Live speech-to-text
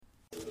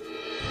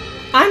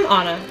I'm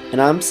Anna.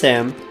 And I'm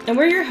Sam. And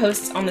we're your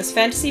hosts on this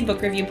fantasy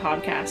book review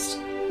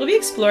podcast. We'll be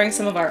exploring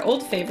some of our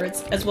old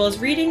favorites, as well as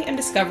reading and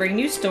discovering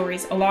new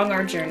stories along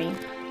our journey.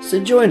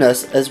 So join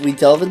us as we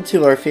delve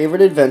into our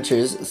favorite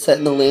adventures set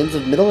in the lands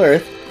of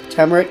Middle-earth,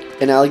 Tamaric,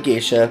 and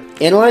Allegatia,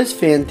 analyze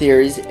fan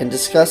theories, and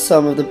discuss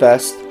some of the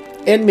best,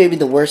 and maybe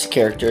the worst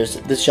characters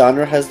this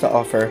genre has to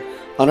offer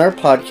on our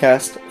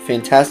podcast,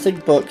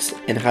 Fantastic Books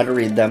and How to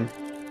Read Them.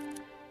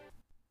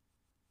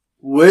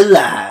 We're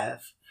live!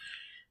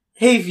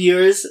 Hey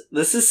viewers,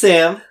 this is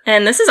Sam.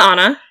 And this is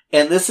Anna.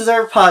 And this is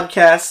our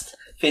podcast,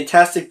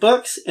 Fantastic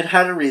Books and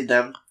How to Read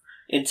Them.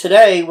 And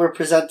today we're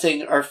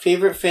presenting our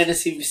favorite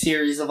fantasy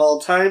series of all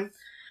time,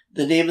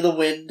 The Name of the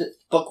Wind,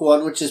 Book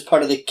 1, which is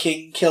part of the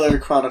Kingkiller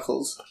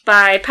Chronicles.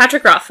 By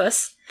Patrick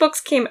Rothfuss. Books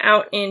came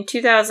out in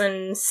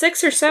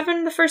 2006 or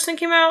 7, the first one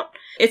came out.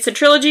 It's a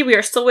trilogy. We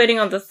are still waiting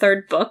on the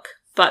third book,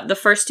 but the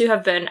first two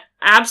have been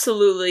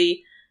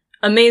absolutely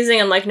amazing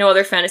and like no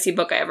other fantasy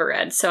book I ever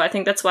read. So I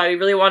think that's why we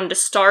really wanted to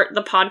start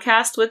the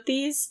podcast with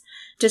these,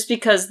 just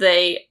because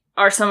they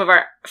are some of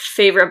our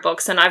favorite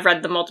books, and I've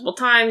read them multiple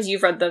times.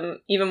 You've read them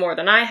even more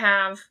than I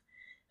have.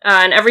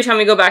 And every time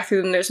we go back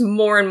through them, there's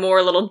more and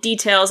more little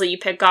details that you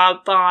pick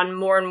up on,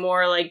 more and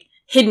more like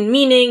hidden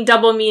meaning,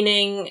 double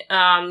meaning,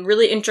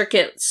 really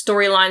intricate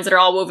storylines that are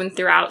all woven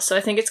throughout. So I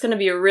think it's going to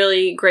be a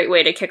really great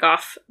way to kick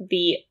off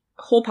the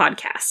whole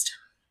podcast.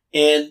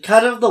 And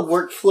kind of the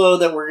workflow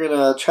that we're going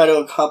to try to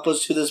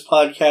accomplish through this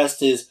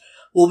podcast is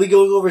we'll be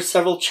going over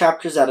several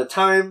chapters at a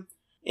time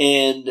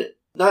and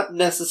not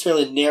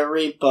necessarily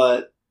narrate,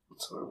 but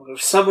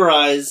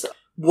summarize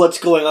what's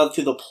going on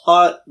through the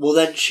plot. We'll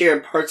then share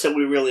parts that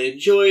we really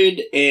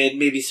enjoyed and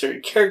maybe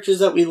certain characters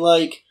that we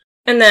like.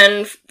 And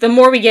then the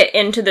more we get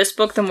into this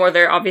book, the more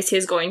there obviously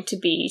is going to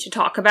be to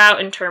talk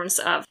about in terms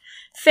of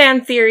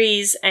fan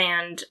theories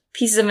and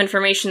pieces of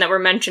information that were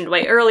mentioned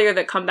way earlier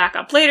that come back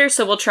up later.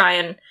 So we'll try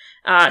and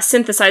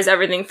synthesize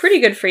everything pretty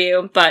good for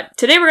you. But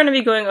today we're going to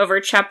be going over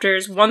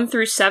chapters 1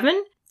 through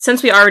 7.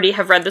 Since we already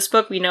have read this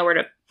book, we know where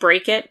to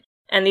break it.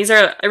 And these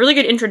are a really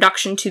good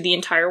introduction to the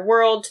entire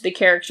world, to the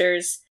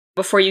characters,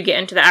 before you get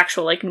into the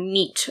actual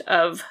meat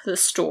of the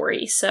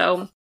story.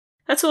 So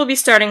that's what we'll be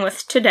starting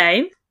with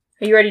today.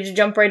 Are you ready to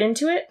jump right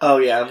into it? Oh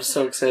yeah, I'm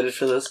so excited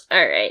for this.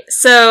 Alright,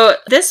 so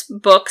this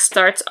book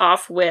starts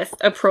off with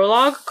a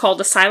prologue called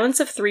A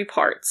Silence of Three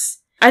Parts.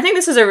 I think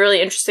this is a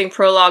really interesting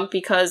prologue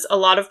because a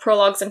lot of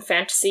prologues in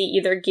fantasy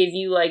either give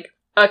you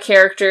a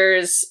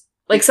character's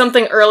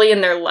something early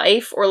in their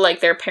life or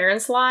their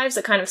parents' lives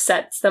that kind of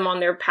sets them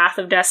on their path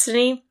of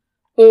destiny,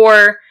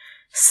 or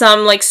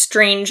some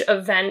strange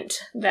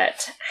event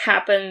that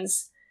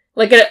happens,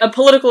 a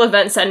political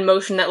event set in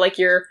motion that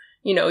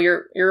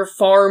your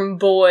farm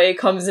boy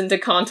comes into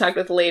contact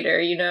with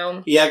later,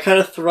 Yeah, it kind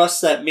of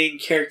thrusts that main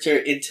character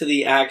into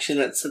the action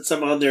that sets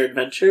them on their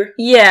adventure.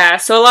 Yeah,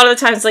 so a lot of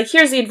the times,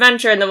 here's the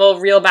adventure, and then we'll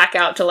reel back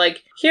out to,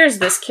 here's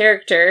this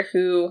character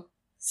who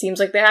seems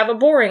like they have a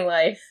boring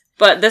life.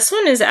 But this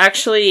one is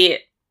actually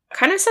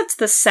kind of sets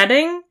the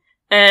setting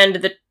and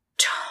the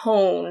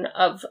tone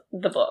of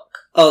the book.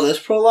 Oh, this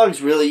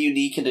prologue's really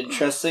unique and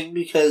interesting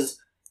because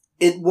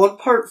it one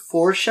part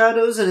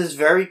foreshadows and is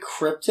very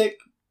cryptic,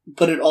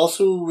 but it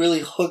also really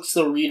hooks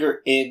the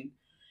reader in,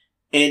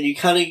 and you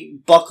kind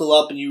of buckle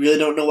up and you really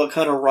don't know what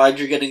kind of ride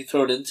you're getting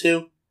thrown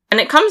into. And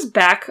it comes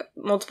back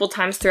multiple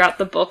times throughout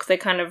the book. They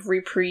kind of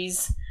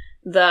reprise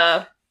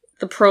the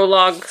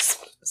prologue's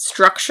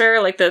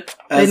structure,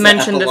 they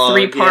mentioned the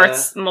three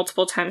parts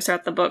multiple times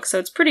throughout the book, so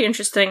it's pretty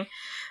interesting.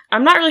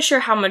 I'm not really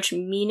sure how much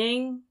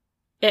meaning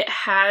it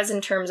has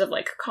in terms of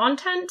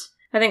content.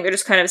 I think they're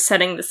just kind of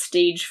setting the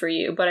stage for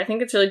you, but I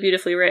think it's really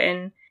beautifully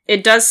written.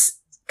 It does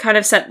kind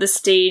of set the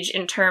stage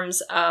in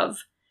terms of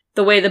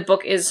the way the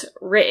book is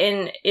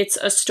written. It's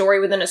a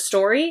story within a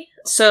story.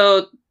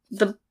 So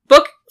the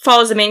book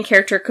follows the main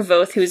character,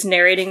 Kvothe, who's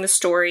narrating the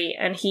story,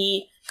 and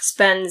he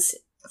spends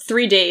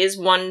 3 days.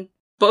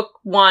 Book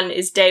 1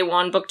 is day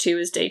 1, book 2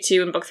 is day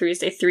 2, and book 3 is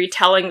day 3,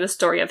 telling the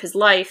story of his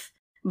life.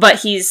 But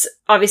he's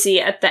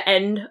obviously at the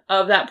end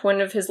of that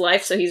point of his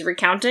life, so he's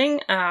recounting.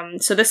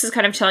 So this is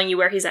kind of telling you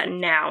where he's at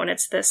now, and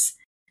it's this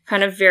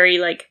kind of very,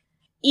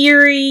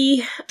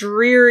 eerie,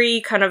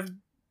 dreary, kind of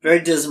very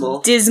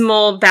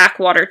dismal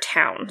backwater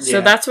town. Yeah. So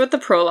that's what the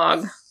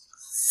prologue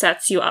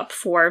sets you up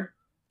for.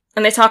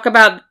 And they talk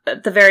about,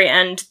 at the very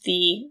end,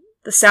 the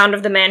sound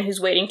of the man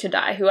who's waiting to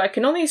die, who I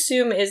can only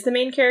assume is the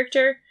main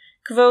character,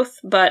 Kvothe,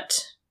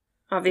 but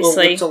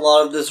obviously... Well, it's a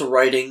lot of this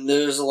writing.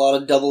 There's a lot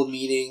of double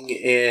meaning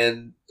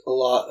and a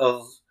lot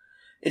of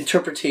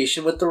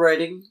interpretation with the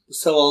writing.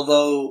 So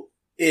although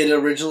it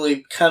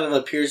originally kind of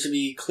appears to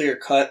be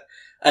clear-cut,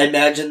 I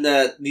imagine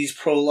that these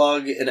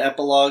prologue and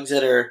epilogues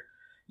that are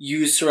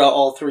used throughout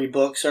all 3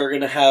 books are going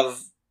to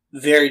have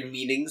varied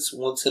meanings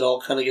once it all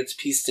kind of gets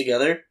pieced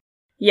together.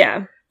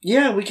 Yeah.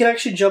 Yeah, we can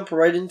actually jump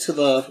right into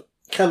the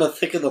kind of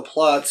thick of the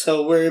plot.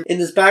 So we're in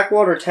this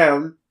backwater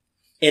town,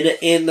 in an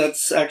inn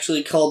that's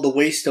actually called the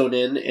Waystone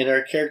Inn, and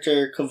our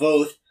character,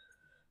 Kvothe,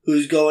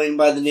 who's going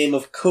by the name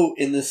of Coat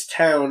in this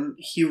town,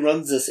 he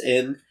runs this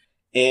inn,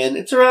 And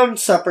it's around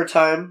supper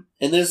time,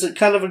 and there's a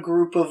kind of a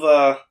group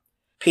of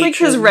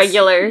patrons. Like his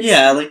regulars.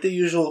 Yeah, like the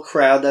usual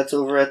crowd that's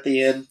over at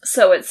the inn.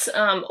 So it's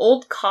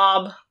Old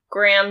Cobb,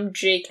 Graham,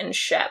 Jake, and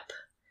Shep.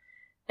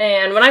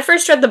 And when I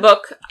first read the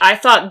book, I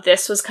thought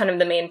this was kind of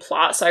the main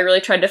plot, so I really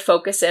tried to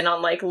focus in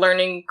on, like,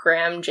 learning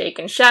Graham, Jake,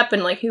 and Shep,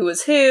 and, like, who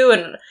was who,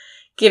 and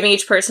giving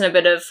each person a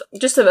bit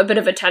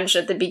of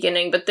attention at the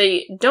beginning, but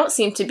they don't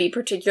seem to be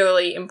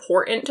particularly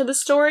important to the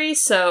story,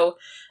 so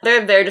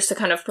they're there just to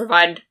kind of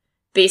provide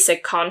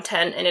basic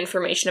content and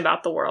information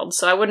about the world,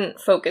 so I wouldn't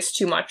focus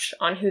too much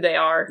on who they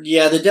are.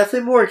 Yeah, they're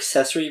definitely more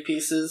accessory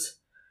pieces,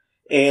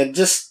 and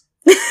just...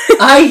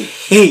 I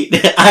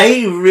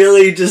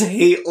really just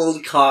hate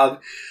Old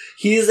Cobb.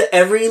 He's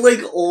every,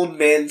 like, old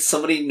man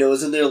somebody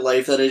knows in their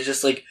life that is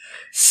just, like,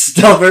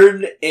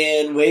 stubborn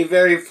and way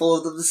very full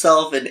of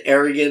themselves and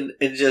arrogant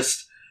and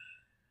just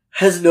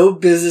has no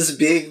business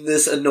being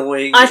this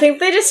annoying. I think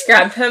they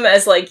describe him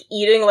as, like,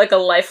 eating like a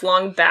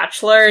lifelong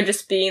bachelor and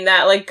just being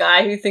that, like,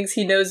 guy who thinks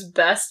he knows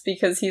best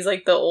because he's,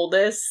 like, the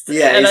oldest.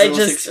 Yeah, and he's I the most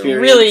just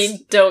experienced.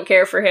 really don't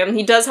care for him.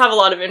 He does have a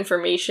lot of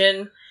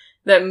information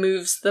that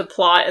moves the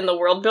plot and the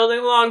world building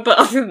along, but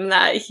other than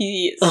that,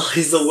 he's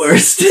the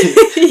worst.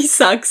 He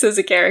sucks as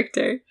a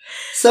character.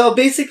 So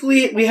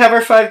basically, we have our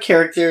 5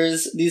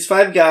 characters, these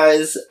 5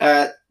 guys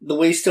at the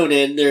Waystone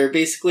Inn. They're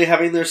basically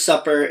having their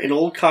supper in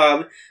Old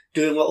Cobb,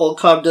 doing what Old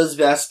Cobb does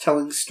best,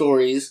 telling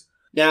stories.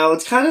 Now,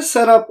 it's kind of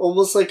set up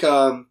almost like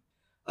a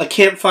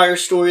campfire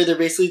story. They're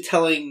basically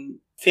telling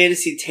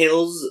fantasy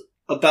tales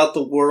about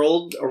the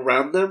world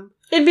around them.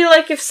 It'd be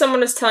like if someone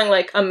was telling,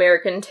 like,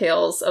 American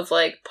tales of,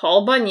 like,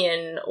 Paul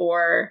Bunyan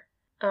or,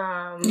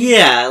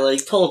 yeah,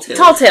 like Tall Tales.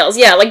 Tall Tales,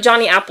 yeah, like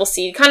Johnny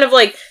Appleseed. Kind of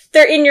like,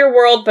 they're in your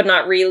world, but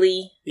not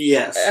really.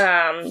 Yes.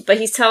 But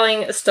he's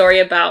telling a story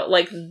about,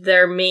 like,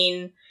 their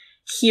main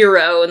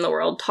hero in the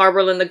world,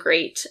 Tarberlin the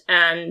Great,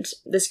 and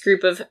this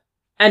group of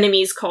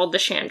enemies called the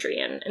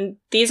Chandrian. And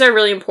these are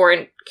really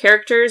important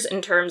characters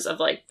in terms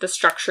of, like, the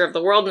structure of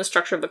the world and the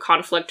structure of the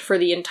conflict for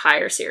the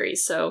entire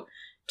series. So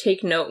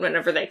take note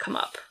whenever they come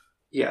up.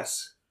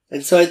 Yes.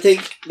 And so I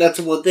think that's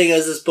one thing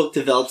as this book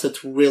develops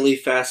that's really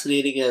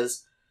fascinating,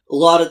 as a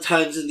lot of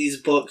times in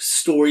these books,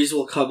 stories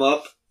will come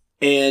up.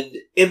 And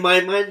in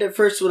my mind at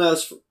first when I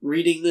was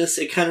reading this,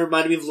 it kind of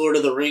reminded me of Lord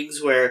of the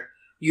Rings, where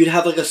you'd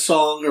have like a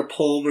song or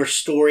poem or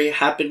story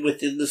happen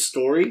within the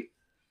story. And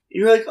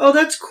you're like, oh,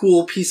 that's a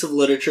cool piece of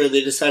literature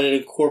they decided to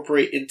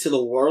incorporate into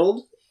the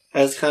world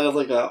as kind of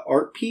like an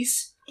art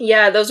piece.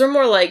 Yeah, those were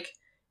more like,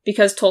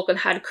 because Tolkien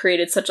had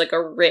created such like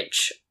a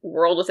rich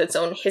world with its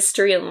own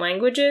history and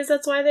languages,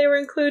 that's why they were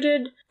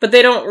included. But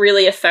they don't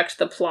really affect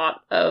the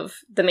plot of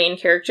the main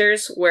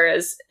characters,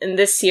 whereas in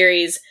this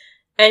series,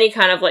 any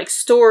kind of like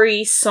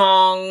story,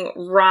 song,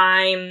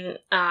 rhyme,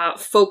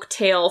 folk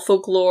tale,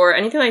 folklore,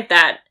 anything like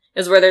that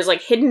is where there's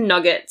like hidden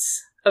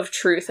nuggets of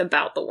truth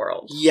about the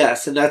world.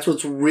 Yes, and that's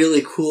what's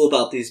really cool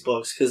about these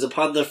books, because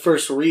upon the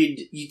first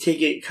read, you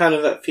take it kind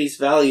of at face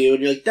value,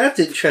 and you're like, that's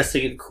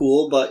interesting and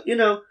cool, but, you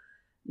know,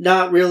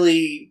 not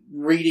really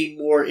reading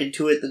more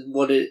into it than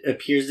what it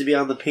appears to be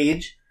on the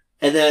page.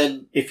 And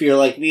then, if you're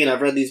like me, and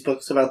I've read these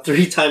books about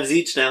 3 times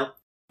each now,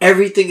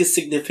 everything is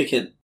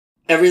significant.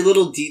 Every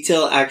little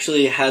detail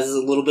actually has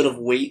a little bit of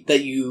weight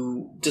that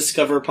you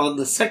discover upon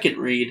the second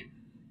read.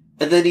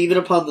 And then even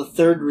upon the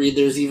third read,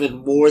 there's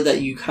even more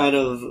that you kind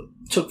of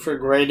took for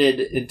granted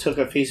and took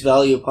at face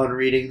value upon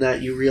reading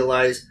that you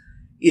realize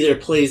either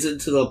plays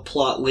into the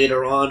plot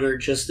later on or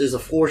just is a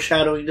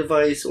foreshadowing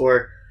device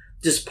or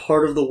just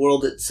part of the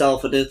world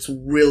itself. And it's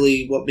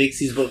really what makes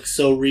these books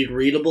so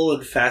readable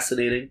and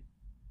fascinating.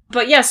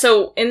 But yeah,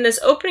 so in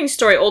this opening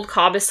story, Old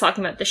Cobb is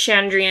talking about the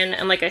Chandrian,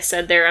 and like I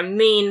said, they're a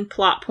main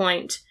plot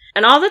point.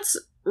 And all that's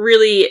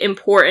really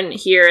important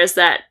here is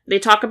that they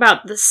talk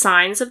about the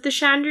signs of the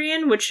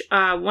Chandrian, which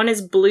one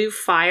is blue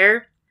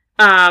fire,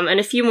 and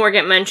a few more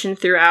get mentioned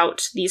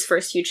throughout these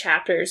first few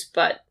chapters,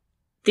 but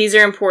these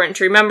are important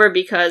to remember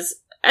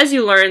because, as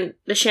you learn,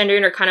 the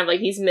Chandrian are kind of like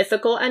these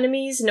mythical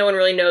enemies. No one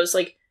really knows,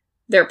 like,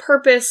 their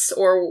purpose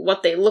or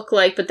what they look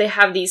like, but they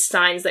have these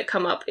signs that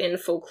come up in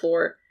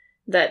folklore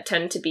that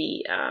tend to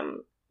be,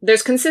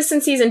 there's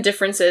consistencies and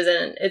differences,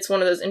 and it's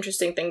one of those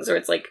interesting things where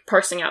it's like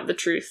parsing out the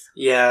truth.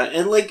 Yeah,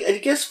 and like, I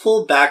guess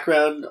full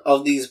background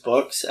of these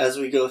books as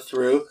we go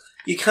through,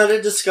 you kind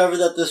of discover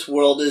that this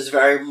world is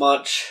very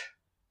much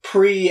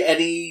pre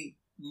any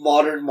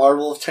modern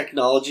marvel of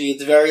technology.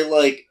 It's very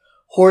like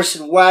horse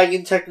and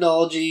wagon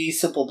technology,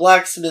 simple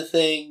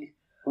blacksmithing,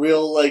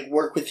 real like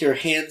work with your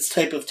hands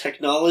type of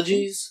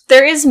technologies.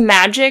 There is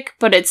magic,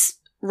 but it's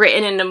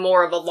written in a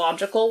more of a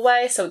logical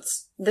way, so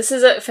this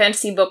is a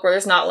fantasy book where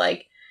there's not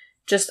like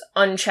just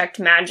unchecked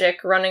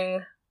magic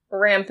running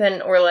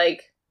rampant, or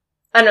like,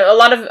 I don't know, a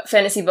lot of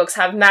fantasy books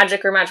have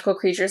magic or magical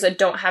creatures that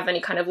don't have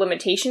any kind of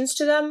limitations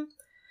to them.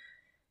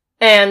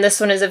 And this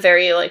one is a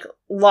very like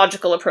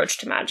logical approach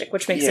to magic,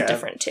 which makes it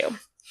different too.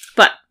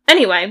 But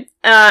anyway,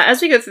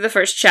 as we go through the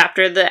first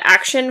chapter, the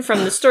action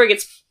from the story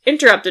gets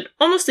interrupted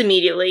almost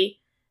immediately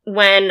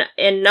when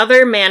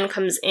another man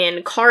comes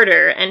in,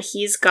 Carter, and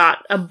he's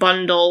got a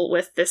bundle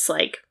with this,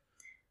 like,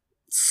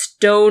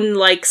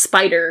 stone-like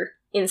spider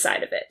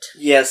inside of it.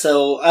 Yeah,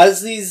 so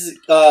as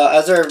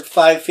our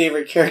 5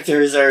 favorite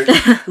characters are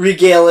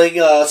regaling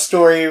a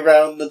story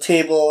around the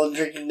table and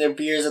drinking their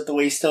beers at the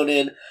Waystone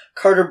Inn,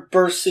 Carter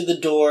bursts through the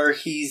door.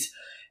 He's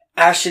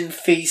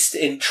ashen-faced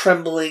and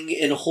trembling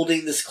and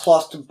holding this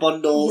clothed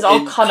bundle. He's all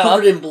and cut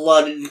covered up. in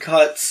blood and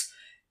cuts.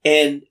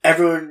 And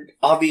everyone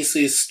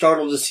obviously is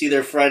startled to see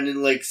their friend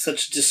in, like,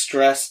 such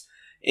distress.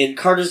 And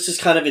Carter's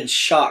just kind of in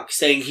shock,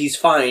 saying he's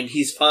fine.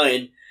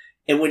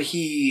 And when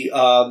he,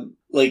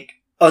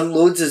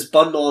 unloads his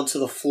bundle onto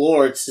the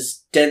floor, it's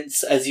this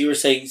dense, as you were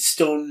saying,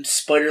 stone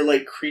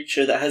spider-like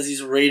creature that has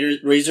these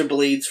razor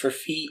blades for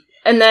feet.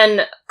 And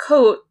then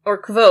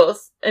Kvothe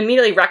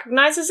immediately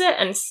recognizes it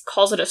and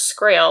calls it a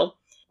scrael,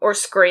 or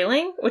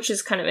scraling, which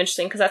is kind of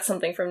interesting because that's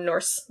something from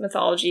Norse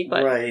mythology,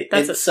 but right.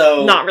 that's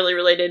so not really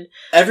related.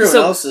 Everyone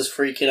else is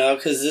freaking out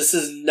because this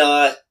is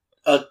not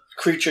a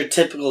creature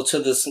typical to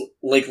this,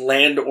 like,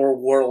 land or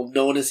world.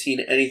 No one has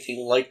seen anything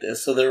like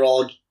this, so they're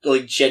all,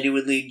 like,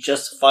 genuinely,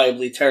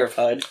 justifiably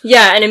terrified.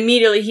 Yeah, and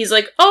immediately he's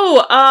like,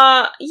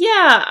 yeah,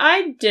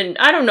 I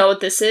don't know what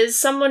this is.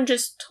 Someone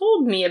just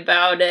told me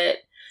about it.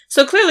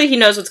 So clearly he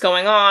knows what's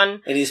going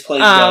on. And he's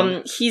playing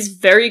dumb. He's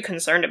very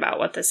concerned about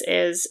what this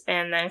is,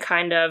 and then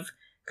kind of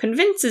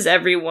convinces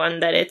everyone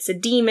that it's a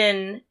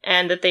demon,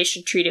 and that they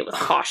should treat it with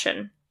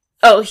caution.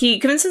 Oh, he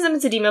convinces them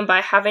it's a demon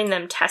by having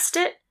them test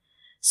it.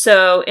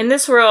 So, in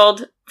this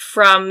world,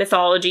 from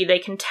mythology, they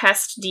can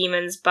test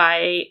demons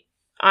by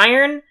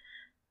iron,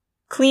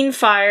 clean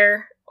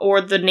fire, or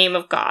the name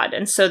of God.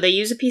 And so they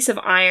use a piece of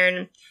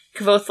iron.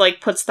 Kvothe,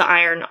 puts the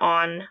iron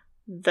on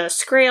the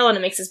scrael, and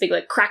it makes this big,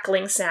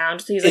 crackling sound.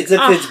 So he's like, as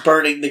if it's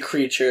burning the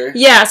creature.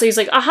 Yeah, so he's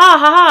like, aha,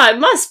 haha, it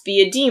must be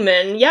a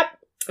demon. Yep.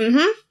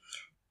 Mm-hmm.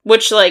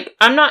 Which,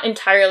 I'm not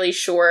entirely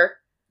sure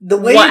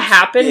what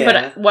happened,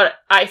 but what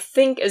I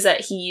think is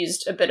that he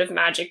used a bit of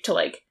magic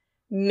to,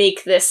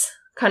 make this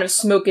kind of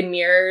smoke and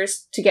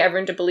mirrors to get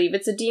everyone to believe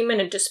it's a demon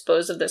and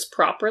dispose of this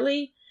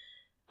properly.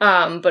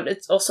 But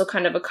it's also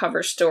kind of a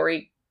cover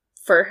story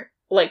for,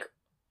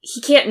 he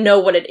can't know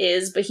what it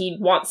is, but he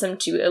wants them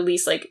to at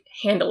least,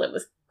 handle it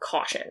with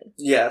caution.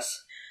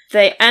 Yes.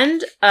 They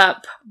end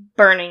up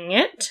burning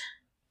it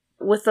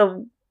with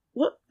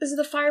what is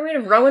the fire made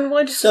of? Rowan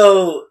wood?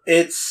 So,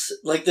 it's,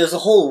 there's a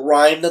whole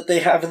rhyme that they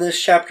have in this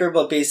chapter,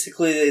 but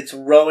basically it's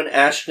rowan,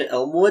 ash, and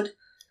elm wood.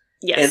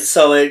 Yes. And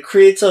so it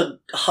creates a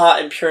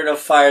hot and pure enough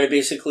fire to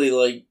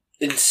basically,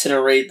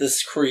 incinerate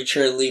this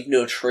creature and leave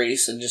no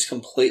trace and just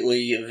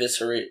completely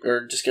eviscerate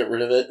or just get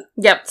rid of it.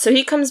 Yep. So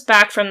he comes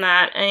back from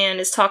that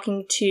and is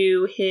talking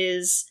to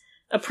his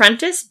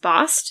apprentice,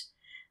 Bast.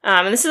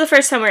 And this is the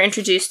first time we're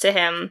introduced to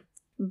him.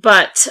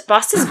 But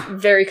Bast is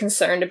very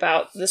concerned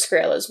about the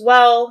scrael as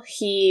well.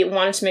 He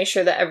wanted to make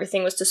sure that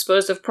everything was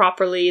disposed of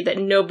properly, that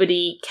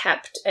nobody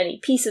kept any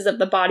pieces of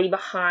the body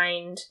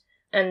behind,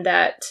 and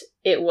that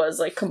it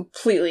was,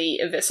 completely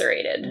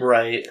eviscerated.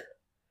 Right.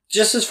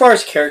 Just as far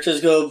as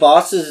characters go,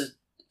 Bast is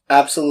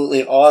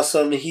absolutely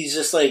awesome. He's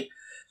just,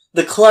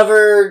 the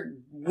clever,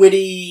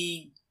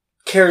 witty,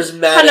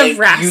 charismatic, kind of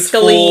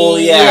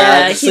rascally.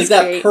 Youthful, just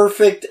that great.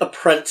 Perfect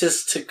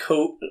apprentice to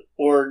Kote,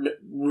 or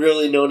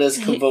really known as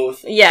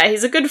Kvothe. Yeah,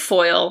 he's a good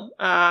foil.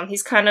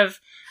 He's kind of,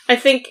 I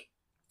think...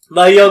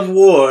 My young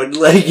ward,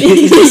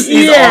 he's awesome.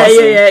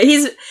 Yeah.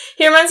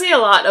 He reminds me a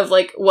lot of,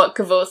 what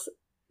Kvothe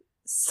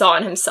saw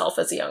in himself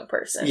as a young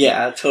person.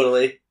 Yeah,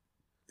 totally.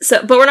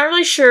 So, but we're not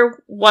really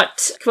sure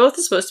what Kvothe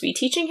is supposed to be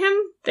teaching him.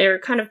 They're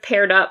kind of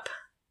paired up,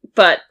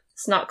 but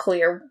it's not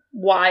clear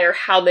why or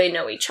how they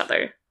know each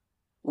other.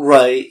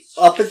 Right.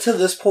 Up until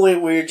this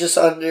point, we're just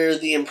under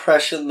the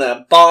impression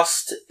that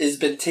Bast has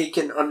been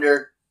taken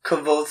under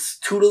Kvothe's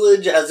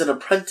tutelage as an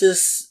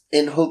apprentice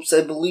in hopes,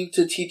 I believe,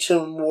 to teach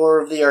him more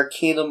of the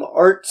arcanum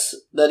arts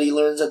that he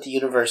learns at the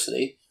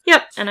university.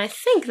 Yep, and I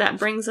think that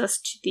brings us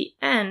to the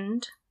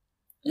end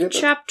of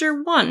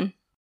Chapter 1.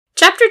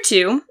 Chapter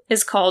 2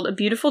 is called A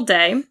Beautiful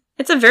Day.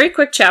 It's a very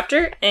quick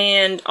chapter,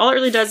 and all it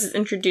really does is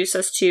introduce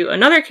us to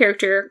another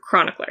character,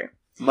 Chronicler.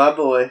 My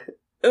boy.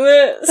 So,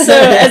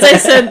 as I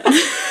said...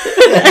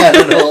 I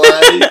don't know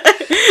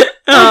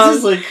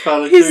why.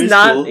 Chronicler. He's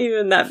not cool.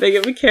 Even that big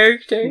of a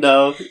character.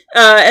 No.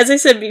 As I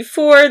said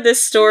before,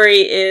 this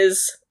story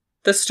is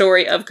the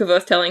story of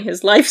Kvothe telling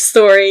his life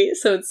story,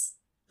 so it's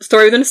a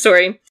story within a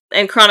story.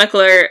 And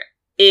Chronicler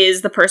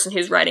is the person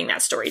who's writing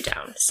that story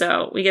down.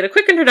 So we get a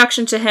quick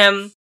introduction to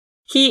him.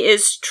 He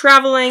is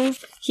traveling.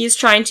 He's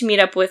trying to meet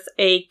up with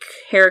a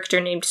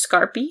character named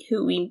Scarpi,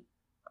 who we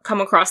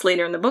come across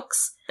later in the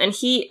books. And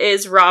he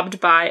is robbed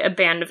by a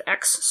band of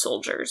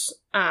ex-soldiers.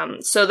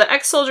 So the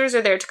ex-soldiers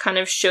are there to kind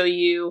of show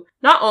you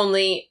not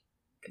only...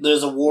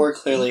 There's a war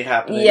clearly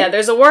happening. Yeah,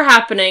 there's a war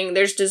happening.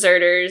 There's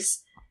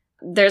deserters.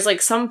 There's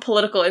some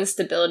political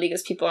instability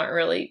because people aren't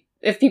really...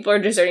 If people are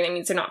deserting, that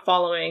means they're not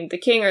following the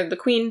king or the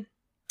queen.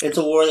 It's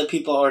a war that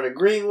people aren't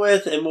agreeing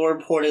with, and more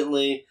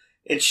importantly,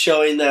 it's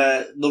showing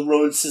that the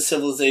roads to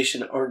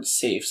civilization aren't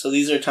safe. So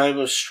these are times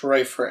of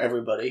strife for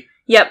everybody.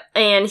 Yep,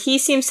 and he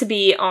seems to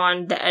be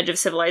on the edge of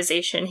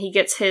civilization. He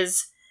gets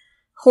his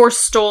horse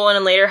stolen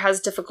and later has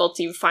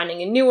difficulty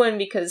finding a new one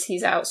because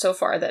he's out so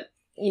far that,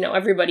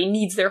 everybody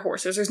needs their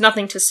horses. There's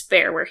nothing to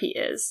spare where he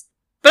is.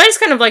 But I just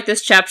kind of like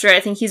this chapter. I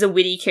think he's a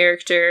witty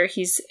character.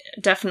 He's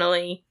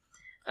definitely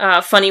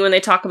funny when they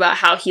talk about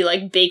how he,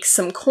 bakes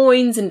some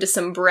coins into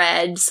some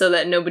bread so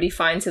that nobody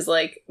finds his,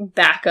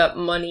 backup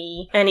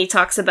money. And he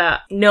talks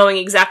about knowing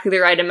exactly the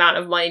right amount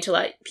of money to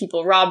let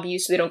people rob you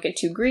so they don't get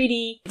too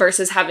greedy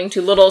versus having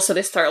too little so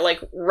they start,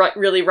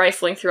 really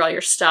rifling through all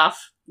your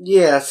stuff.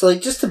 Yeah, so,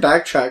 just to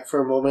backtrack for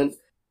a moment,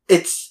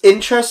 it's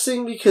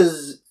interesting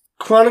because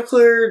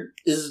Chronicler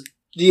is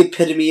the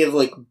epitome of,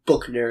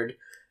 book nerd.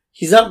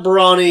 He's not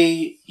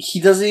brawny.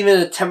 He doesn't even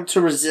attempt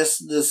to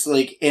resist this,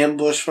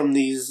 ambush from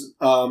these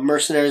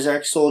mercenaries,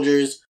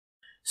 ex-soldiers.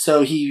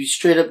 So he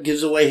straight up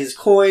gives away his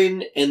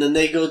coin, and then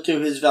they go through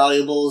his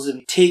valuables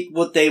and take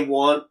what they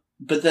want,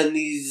 but then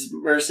these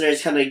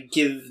mercenaries kind of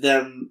give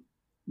them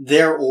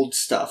their old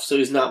stuff, so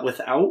he's not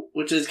without,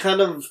 which is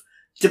kind of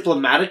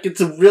diplomatic.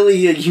 It's a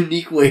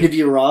unique way to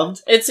be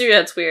robbed.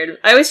 That's weird.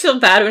 I always feel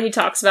bad when he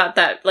talks about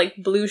that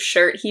blue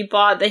shirt he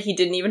bought that he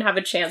didn't even have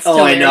a chance to wear.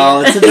 Oh, I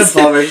know. It's such a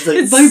bummer.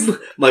 He's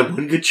my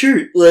one good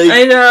shirt.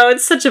 I know.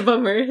 It's such a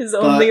bummer. His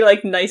only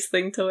nice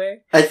thing to wear.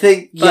 I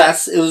think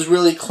yes, it was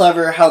really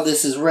clever how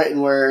this is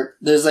written. Where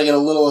there's a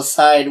little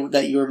aside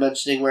that you were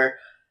mentioning where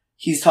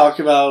he's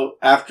talking about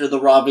after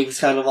the robbing's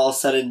kind of all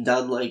said and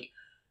done,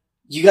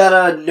 you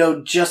gotta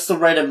know just the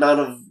right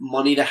amount of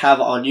money to have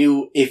on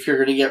you if you're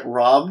gonna get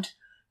robbed.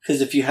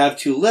 Because if you have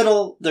too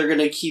little, they're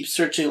gonna keep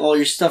searching all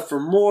your stuff for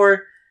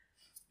more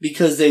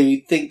because they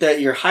think that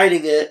you're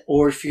hiding it.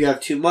 Or if you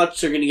have too much,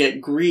 they're gonna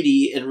get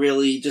greedy and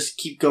really just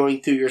keep going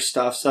through your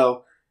stuff.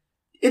 So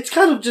it's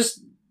kind of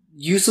just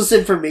useless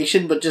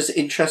information, but just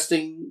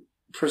interesting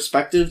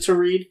perspective to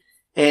read.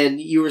 And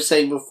you were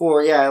saying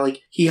before,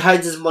 he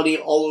hides his money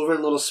all over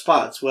in little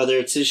spots, whether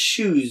it's his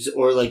shoes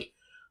or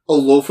a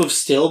loaf of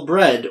stale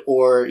bread,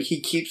 or he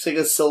keeps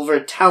a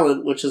silver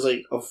talent, which is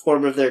a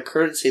form of their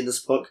currency in this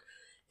book,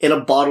 in a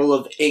bottle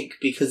of ink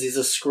because he's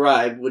a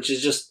scribe, which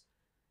is just,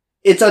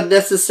 it's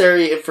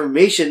unnecessary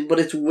information, but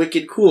it's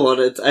wicked cool,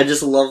 and I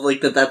just love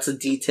that's a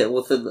detail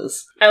within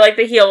this. I like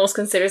that he almost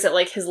considers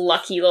it his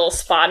lucky little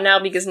spot now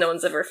because no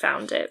one's ever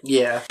found it.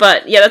 Yeah.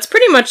 But yeah, that's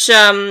pretty much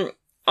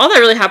all that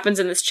really happens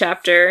in this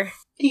chapter.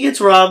 He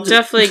gets robbed.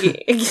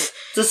 Definitely. It's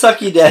a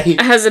sucky day.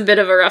 Has a bit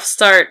of a rough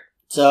start.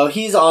 So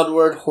he's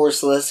onward,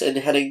 horseless, and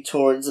heading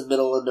towards the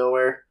middle of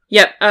nowhere.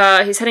 Yep,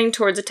 he's heading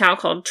towards a town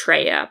called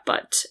Treya,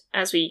 but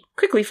as we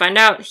quickly find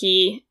out,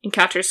 he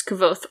encounters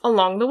Kvothe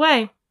along the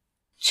way.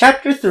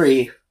 Chapter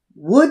 3,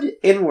 Wood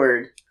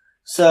Inward.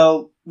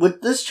 So,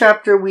 with this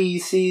chapter, we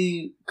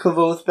see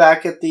Kvothe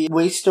back at the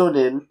Waystone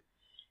Inn,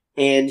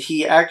 and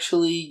he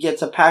actually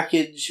gets a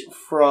package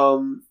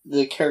from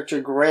the character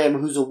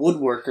Graham, who's a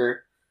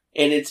woodworker,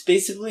 and it's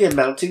basically a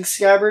mounting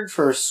scabbard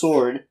for a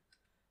sword.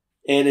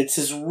 And it's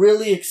this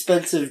really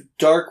expensive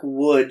dark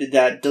wood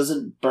that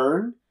doesn't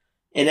burn,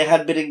 and it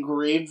had been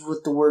engraved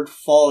with the word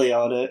folly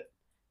on it.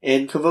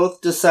 And Kvothe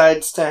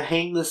decides to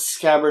hang the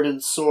scabbard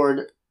and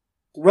sword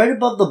right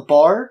above the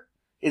bar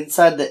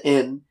inside the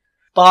inn.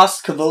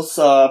 Boss, Kvothe's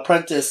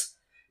apprentice,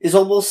 is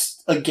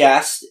almost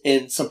aghast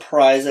and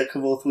surprised that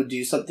Kvothe would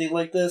do something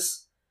like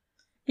this.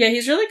 Yeah,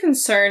 he's really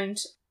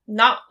concerned,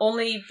 not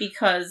only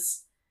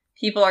because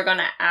people are going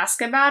to ask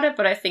about it,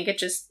 but I think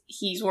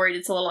he's worried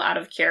it's a little out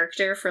of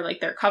character for,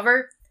 their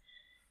cover.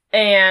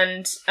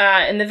 And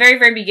in the very,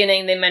 very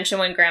beginning, they mention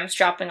when Graham's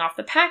dropping off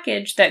the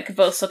package that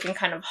Kvothe's looking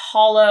kind of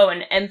hollow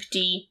and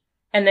empty,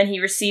 and then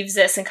he receives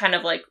this and kind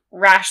of,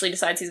 rashly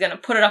decides he's going to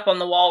put it up on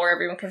the wall where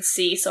everyone can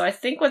see. So I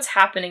think what's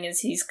happening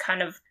is he's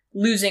kind of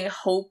losing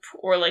hope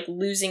or,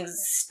 losing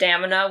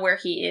stamina where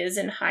he is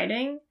in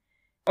hiding,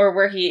 or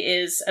where he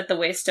is at the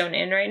Waystone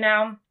Inn right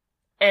now.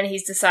 And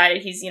he's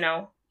decided he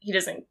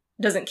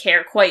doesn't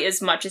care quite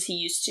as much as he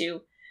used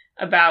to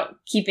about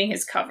keeping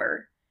his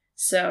cover.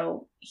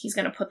 So he's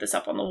going to put this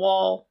up on the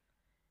wall.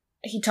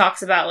 He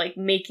talks about,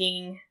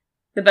 making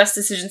the best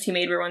decisions he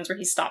made were ones where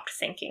he stopped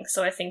thinking.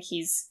 So I think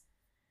he's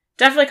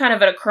definitely kind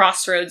of at a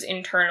crossroads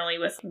internally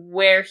with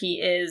where he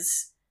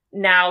is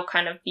now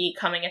kind of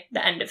becoming at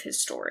the end of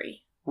his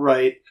story.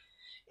 Right.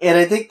 And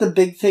I think the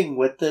big thing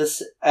with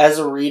this, as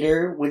a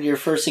reader, when you're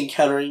first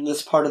encountering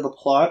this part of the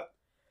plot,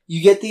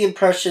 you get the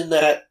impression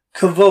that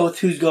Kvothe,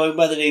 who's going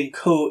by the name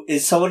Kote,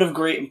 is someone of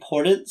great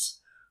importance,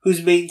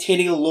 who's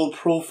maintaining a low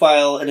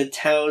profile in a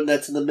town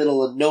that's in the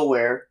middle of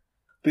nowhere,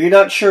 but you're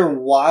not sure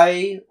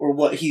why or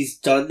what he's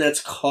done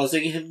that's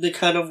causing him to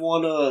kind of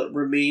want to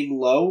remain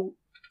low.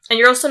 And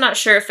you're also not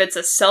sure if it's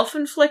a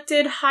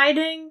self-inflicted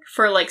hiding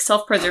for,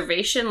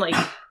 self-preservation,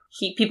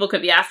 people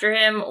could be after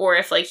him, or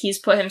if, he's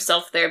put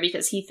himself there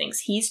because he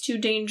thinks he's too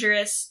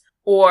dangerous,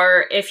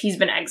 or if he's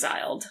been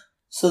exiled.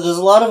 So there's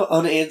a lot of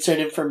unanswered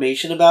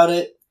information about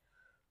it.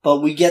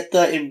 But we get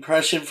the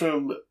impression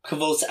from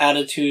Kvothe's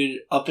attitude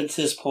up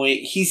until this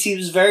point. He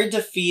seems very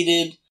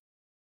defeated.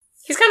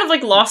 He's kind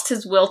of lost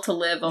his will to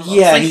live almost.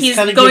 Yeah, he's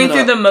kind of going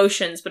through the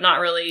motions, but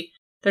not really.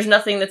 There's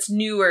nothing that's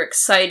new or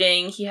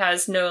exciting. He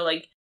has no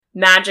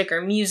magic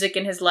or music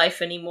in his life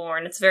anymore,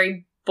 and it's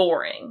very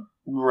boring.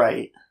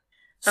 Right.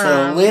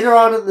 So later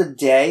on in the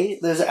day,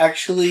 there's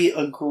actually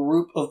a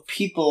group of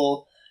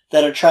people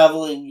that are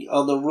traveling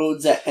on the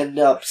roads that end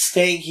up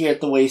staying here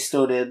at the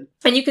Waystone Inn.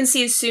 And you can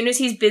see as soon as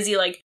he's busy,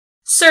 like,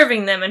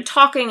 serving them and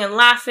talking and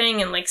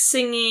laughing and, like,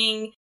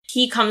 singing,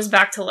 he comes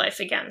back to life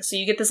again. So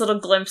you get this little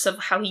glimpse of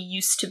how he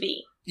used to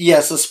be.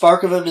 Yes, the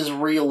spark of him is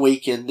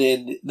reawakened,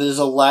 and there's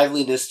a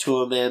liveliness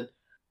to him, and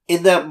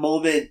in that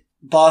moment,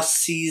 Boss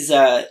sees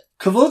that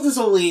Kvothe is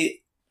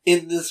only,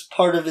 in this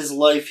part of his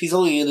life, he's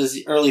only in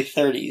his early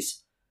 30s.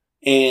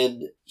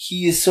 And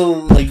he is so,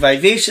 like,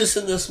 vivacious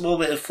in this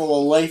moment and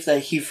full of life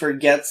that he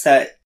forgets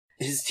that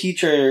his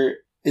teacher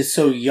is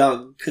so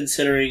young,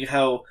 considering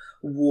how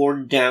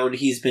worn down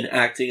he's been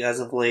acting as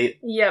of late.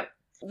 Yep.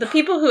 The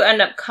people who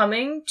end up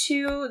coming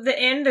to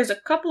the inn, there's a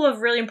couple of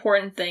really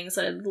important things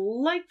that I'd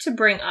like to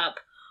bring up.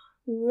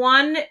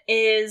 One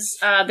is,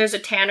 there's a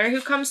tanner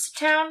who comes to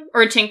town,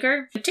 or a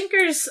tinker. The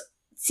tinkers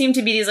seem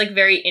to be these, like,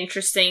 very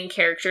interesting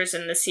characters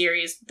in the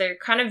series. They're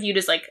kind of viewed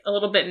as, like, a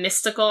little bit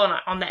mystical and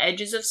on the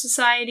edges of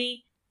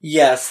society.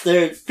 Yes,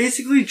 they're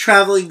basically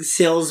traveling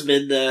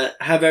salesmen that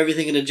have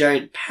everything in a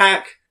giant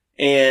pack,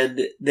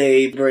 and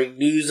they bring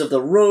news of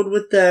the road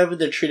with them, and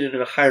they're treated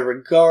in a high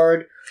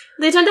regard.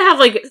 They tend to have,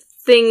 like,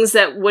 things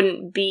that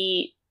wouldn't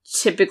be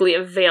typically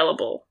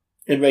available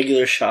in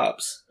regular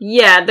shops.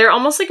 Yeah, they're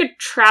almost like a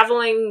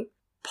traveling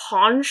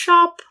pawn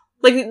shop.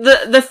 Like,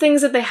 the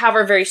things that they have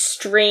are very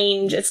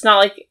strange. It's not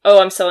like,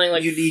 oh, I'm selling,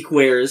 like, unique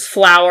wares.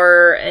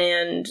 Flour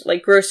and,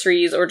 like,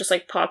 groceries or just,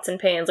 like, pots and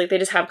pans. Like, they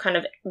just have kind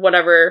of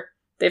whatever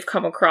they've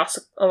come across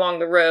along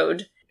the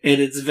road. And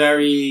it's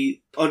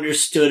very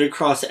understood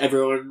across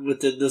everyone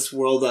within this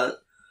world that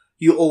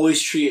you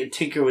always treat a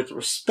tinker with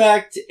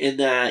respect and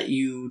that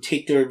you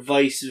take their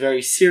advice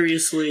very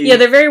seriously. Yeah,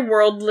 they're very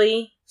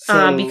worldly.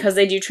 Because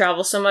they do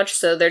travel so much,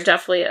 so they're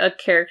definitely a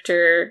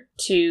character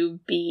to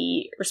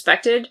be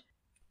respected.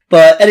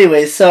 But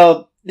anyway,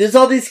 so there's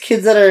all these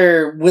kids that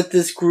are with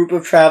this group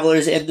of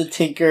travelers and the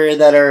tinker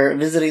that are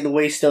visiting the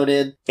Waystone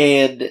Inn,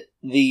 and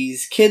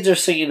these kids are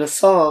singing a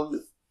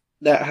song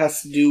that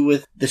has to do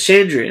with the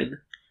Chandrian.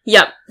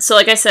 Yep. So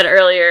like I said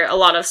earlier, a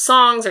lot of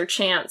songs or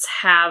chants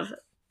have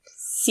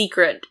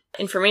secret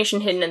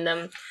information hidden in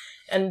them.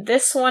 And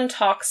this one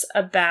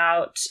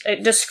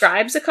it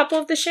describes a couple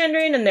of the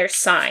Chandrian and their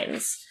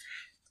signs.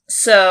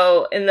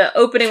 So, in the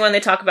opening one, they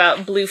talk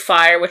about blue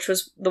fire, which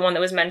was the one that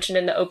was mentioned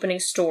in the opening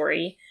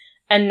story.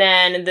 And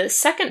then in the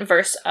second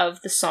verse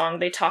of the song,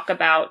 they talk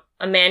about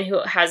a man who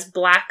has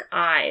black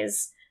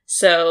eyes.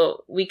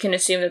 So, we can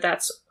assume that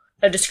that's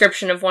a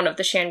description of one of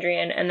the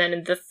Chandrian. And then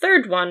in the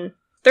third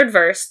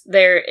verse,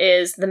 there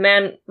is the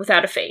man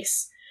without a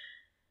face.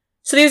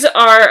 So these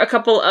are a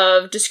couple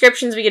of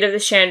descriptions we get of the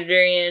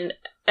Chandrian.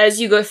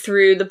 As you go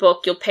through the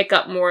book, you'll pick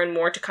up more and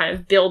more to kind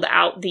of build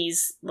out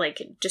these,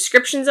 like,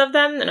 descriptions of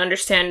them and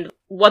understand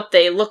what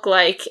they look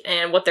like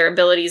and what their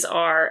abilities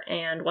are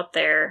and what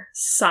their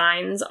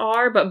signs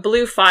are. But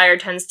blue fire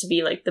tends to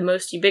be, like, the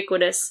most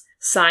ubiquitous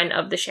sign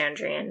of the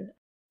Chandrian.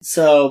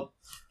 So,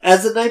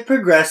 as the night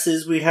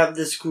progresses, we have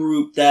this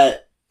group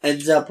that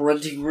ends up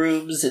renting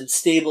rooms and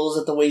stables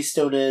at the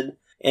Waystone Inn.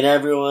 And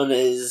everyone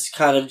is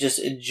kind of just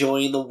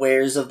enjoying the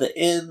wares of the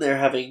inn. They're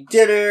having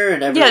dinner,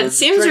 and everyone's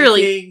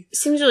drinking. It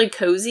seems really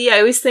cozy. I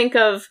always think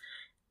of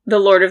the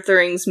Lord of the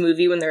Rings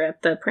movie when they're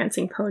at the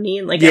Prancing Pony,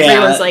 and like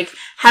everyone's like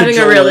having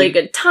a really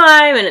good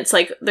time, and it's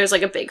like there's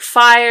like a big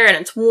fire, and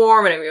it's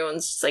warm, and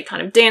everyone's just like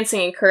kind of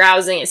dancing and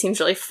carousing. It seems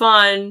really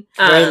fun,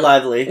 very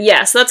lively.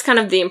 Yeah, so that's kind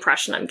of the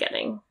impression I'm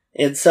getting.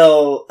 And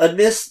so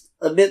amidst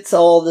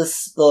all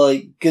this, the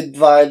like good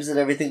vibes and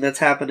everything that's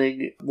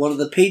happening, one of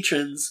the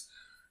patrons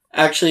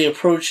actually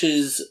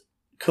approaches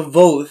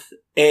Kvothe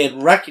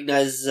and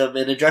recognizes him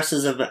and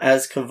addresses him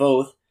as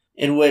Kvothe,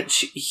 in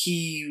which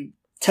he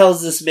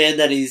tells this man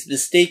that he's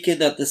mistaken,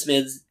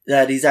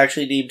 that he's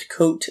actually named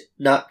Kote,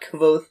 not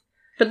Kvothe.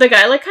 But the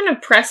guy, like, kind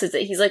of presses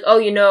it. He's like, oh,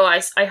 you know,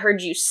 I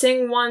heard you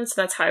sing once,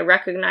 that's how I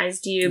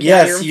recognized you.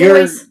 Yes,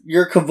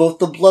 you're Kvothe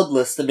the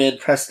Bloodless, the man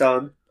pressed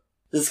on.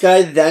 This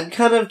guy then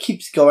kind of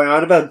keeps going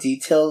on about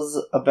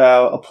details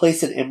about a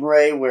place in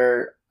Imre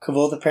where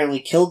Kvothe apparently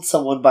killed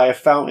someone by a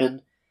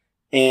fountain,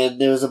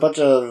 and there was a bunch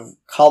of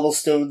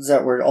cobblestones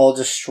that were all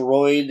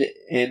destroyed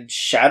and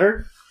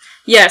shattered.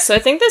 Yeah, so I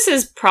think this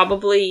is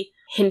probably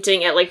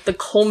hinting at, like, the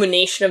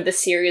culmination of the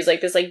series,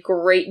 like, this, like,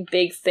 great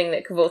big thing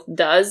that Kvothe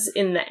does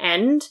in the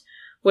end,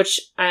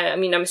 which, I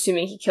mean, I'm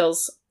assuming he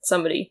kills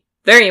somebody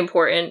very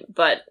important,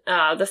 but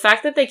the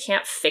fact that they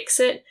can't fix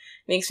it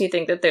makes me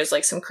think that there's,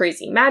 like, some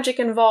crazy magic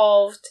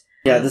involved.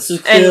 Yeah, this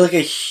is clearly, like, a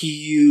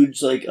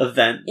huge, like,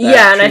 event.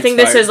 Yeah, and I think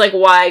this is, like,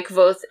 why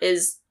Kvothe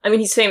is... I mean,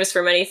 he's famous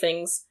for many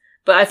things,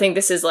 but I think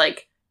this is,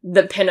 like,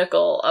 the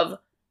pinnacle of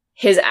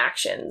his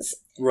actions.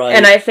 Right.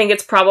 And I think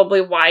it's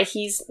probably why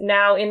he's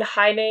now in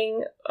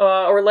hiding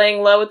or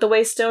laying low at the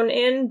Waystone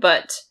Inn,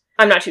 but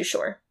I'm not too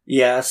sure.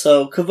 Yeah,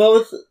 so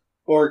Kvothe,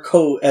 or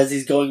Kote, as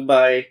he's going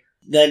by,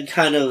 then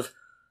kind of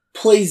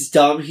plays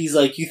dumb. He's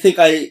like, you think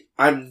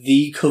I'm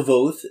the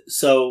Kvothe?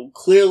 So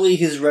clearly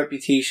his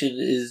reputation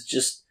is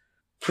just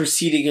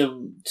preceding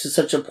him to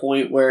such a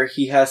point where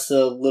he has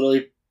to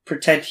literally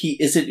pretend he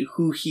isn't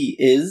who he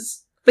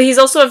is. But he's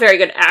also a very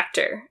good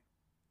actor.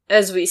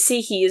 As we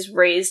see, he is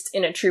raised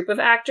in a troupe of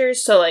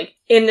actors, so, like,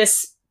 in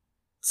this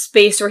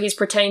space where he's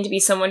pretending to be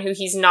someone who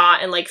he's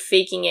not and, like,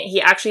 faking it, he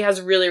actually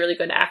has really, really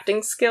good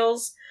acting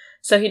skills.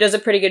 So he does a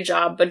pretty good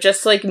job, but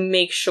just to, like,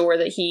 make sure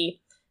that he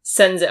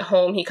sends it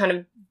home, he kind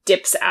of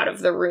dips out of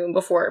the room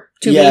before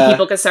too many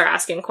people can start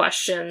asking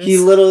questions. He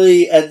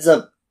literally ends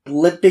up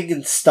limping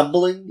and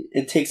stumbling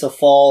and takes a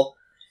fall.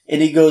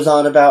 And he goes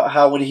on about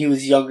how when he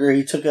was younger,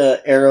 he took an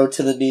arrow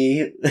to the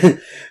knee.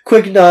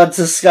 Quick nod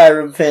to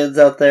Skyrim fans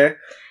out there.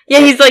 Yeah,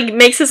 he's like,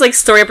 makes his like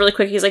story up really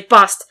quick. He's like,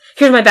 boss,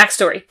 here's my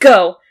backstory.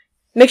 Go.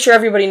 Make sure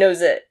everybody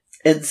knows it.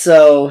 And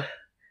so,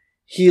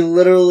 he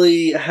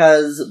literally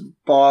has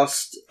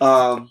bossed,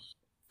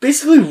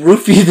 basically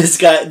roofie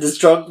this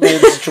drunk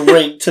man's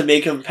drink to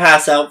make him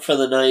pass out for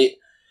the night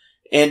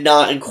and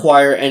not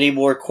inquire any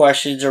more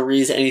questions or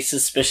raise any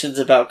suspicions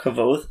about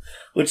Kvothe,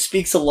 which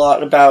speaks a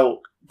lot about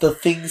the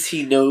things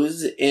he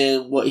knows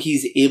and what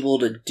he's able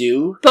to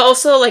do. But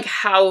also, like,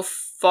 how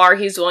far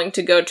he's willing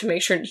to go to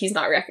make sure he's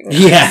not recognized.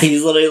 Yeah,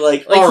 he's literally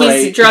like, all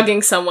he's right.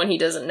 drugging someone he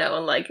doesn't know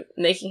and, like,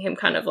 making him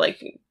kind of,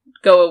 like,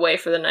 go away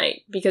for the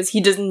night because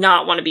he does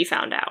not want to be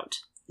found out.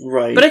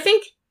 Right. But I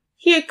think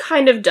he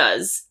kind of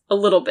does, a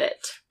little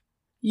bit.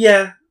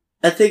 Yeah.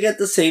 I think at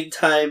the same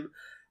time,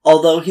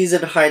 although he's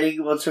in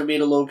hiding, wants to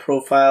remain a low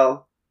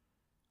profile,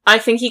 I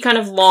think he kind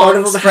of longs part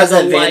of him for has the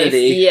that life.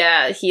 vanity.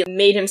 Yeah, he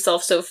made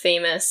himself so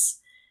famous,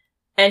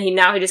 and he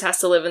just has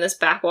to live in this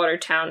backwater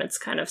town. It's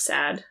kind of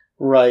sad.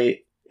 Right.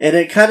 And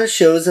it kind of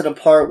shows in a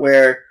part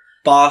where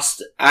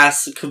Bast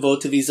asks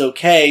Kvothe if he's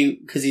okay,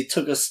 because he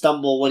took a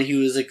stumble when he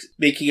was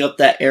making up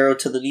that arrow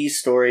to the knee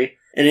story.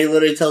 And he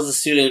literally tells the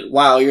student,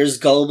 wow, you're as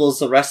gullible as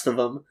the rest of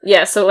them.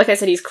 Yeah, so like I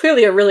said, he's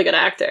clearly a really good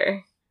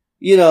actor.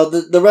 You know,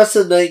 the rest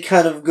of the night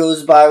kind of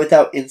goes by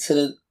without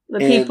incident. The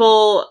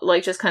people,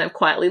 like, just kind of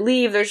quietly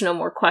leave. There's no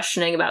more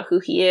questioning about who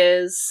he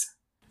is.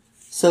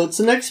 So it's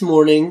the next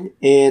morning,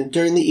 and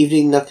during the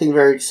evening, nothing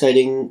very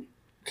exciting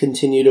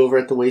continued over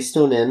at the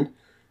Waystone Inn.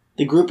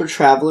 The group of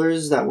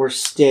travelers that were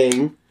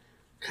staying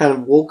kind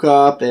of woke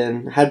up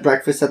and had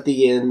breakfast at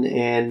the inn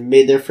and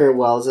made their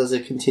farewells as they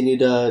continued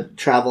to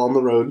travel on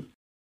the road.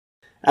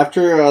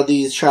 After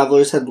these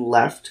travelers had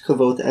left,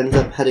 Kvothe ends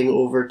up heading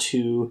over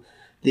to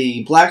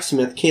the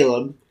blacksmith,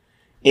 Caleb,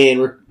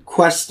 and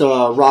requests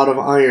a rod of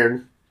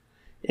iron,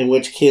 in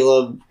which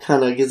Caleb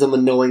kind of gives him a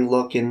knowing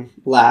look and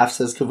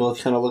laughs as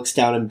Kvothe kind of looks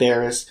down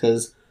embarrassed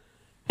because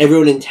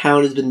everyone in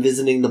town has been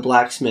visiting the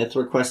blacksmith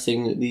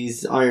requesting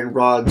these iron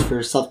rods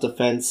for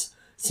self-defense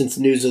since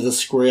news of the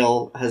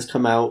Skrael has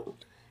come out.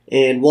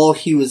 And while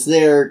he was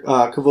there,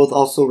 Kvothe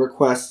also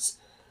requests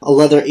a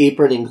leather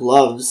apron and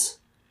gloves.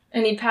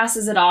 And he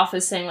passes it off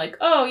as saying, like,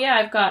 oh yeah,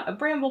 I've got a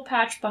bramble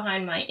patch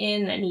behind my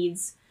inn that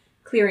needs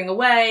clearing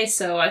away,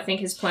 so I think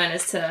his plan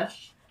is to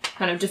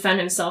kind of defend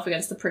himself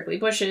against the prickly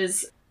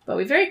bushes. But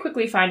we very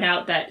quickly find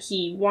out that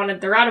he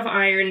wanted the rod of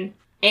iron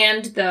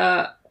and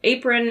the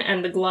apron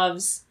and the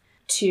gloves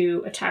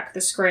to attack the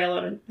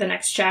Skrael in the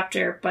next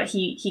chapter, but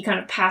he kind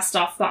of passed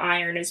off the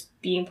iron as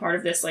being part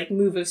of this, like,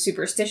 move of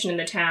superstition in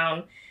the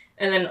town,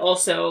 and then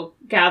also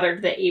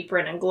gathered the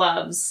apron and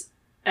gloves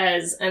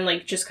and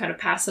like just kind of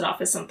passed it off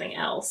as something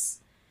else.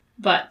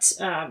 But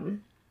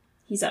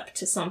he's up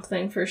to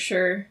something for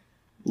sure.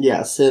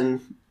 Yes,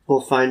 and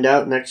we'll find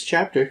out next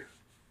chapter.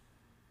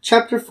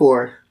 Chapter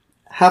 4,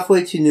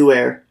 Halfway to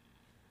Nuaire.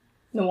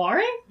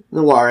 Noire,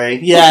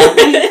 yeah.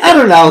 I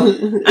don't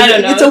know.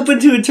 It's open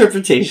to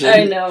interpretation.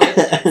 I know.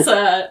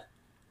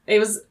 It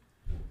was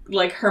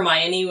like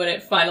Hermione when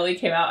it finally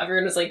came out.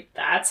 Everyone was like,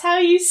 that's how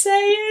you say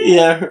it?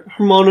 Yeah,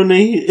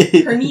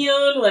 Hermione.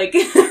 Hermione, like...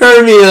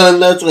 Hermione,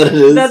 that's what it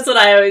is. That's what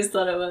I always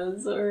thought it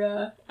was.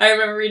 Or I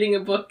remember reading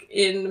a book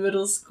in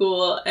middle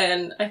school,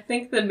 and I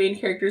think the main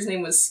character's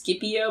name was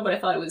Scipio, but I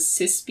thought it was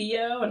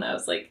Cispio, and I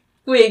was like,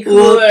 way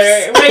cooler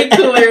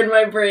in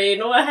my brain.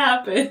 What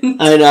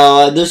happened? I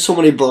know. There's so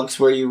many books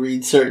where you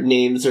read certain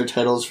names or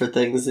titles for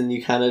things, and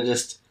you kind of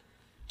just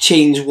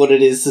change what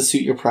it is to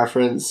suit your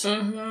preference.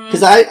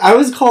 Because I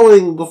was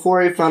calling, before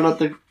I found out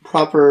the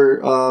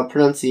proper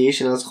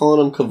pronunciation, I was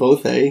calling him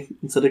Kvothe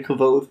instead of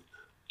Kvothe.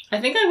 I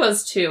think I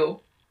was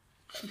too.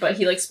 But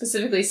he, like,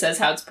 specifically says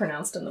how it's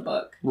pronounced in the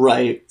book.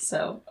 Right.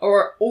 So,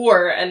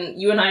 or, and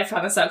you and I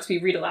found this out because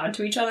we read aloud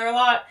to each other a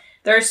lot.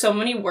 There are so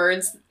many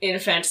words in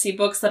fantasy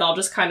books that I'll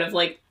just kind of,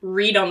 like,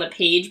 read on the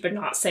page but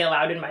not say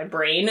aloud in my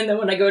brain. And then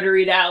when I go to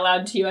read it out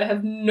loud to you, I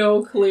have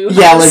no clue how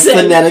yeah, to like, say.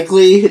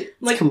 phonetically,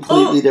 it's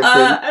completely different.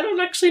 I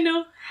don't actually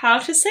know how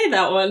to say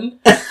that one.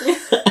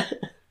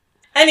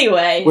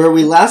 Anyway. Where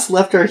we last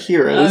left our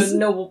heroes.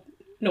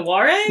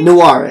 Noire?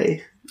 Noire.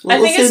 Well,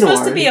 I think it's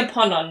supposed to be a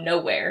pun on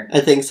nowhere.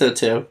 I think so,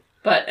 too.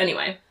 But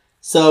anyway.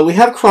 So we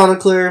have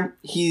Chronicler.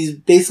 He's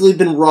basically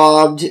been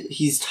robbed.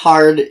 He's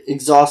tired,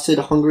 exhausted,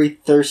 hungry,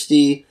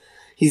 thirsty.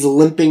 He's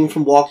limping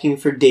from walking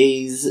for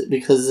days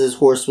because his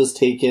horse was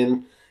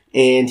taken.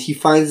 And he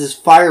finds this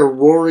fire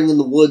roaring in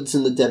the woods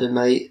in the dead of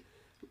night.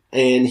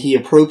 And he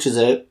approaches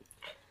it.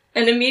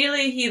 And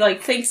immediately he,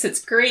 like, thinks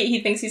it's great. He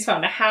thinks he's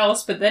found a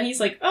house, but then he's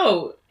like,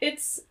 oh,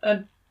 it's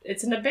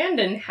an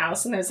abandoned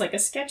house, and there's, like, a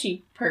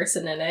sketchy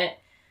person in it.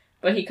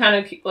 But he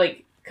kind of,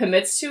 like,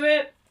 commits to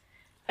it.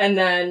 And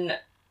then,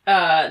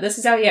 this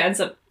is how he ends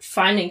up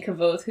finding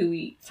Kvothe, who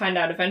we find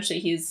out eventually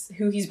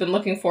who he's been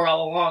looking for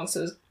all along.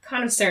 So it's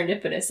kind of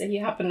serendipitous that he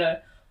happened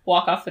to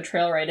walk off the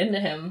trail right into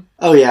him.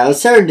 Oh yeah, it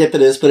was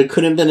serendipitous, but it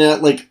couldn't have been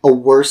at, like, a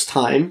worse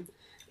time.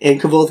 And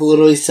Kvothe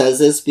literally says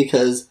this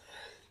because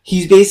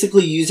he's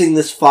basically using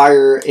this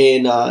fire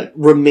and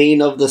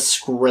remain of the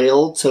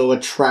Skrae'l to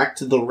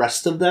attract the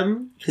rest of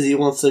them, because he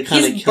wants to kind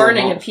of kill them. He's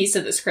burning a piece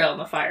of the Skrae'l in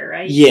the fire,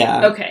 right?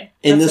 Yeah. Okay.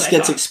 And this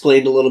gets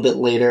explained a little bit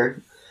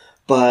later,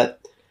 but...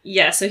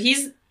 Yeah, so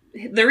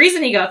the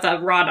reason he got the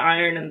wrought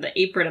iron and the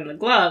apron and the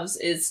gloves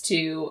is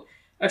to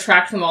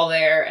attract them all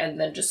there and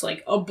then just,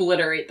 like,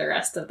 obliterate the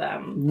rest of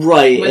them.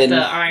 Right. With the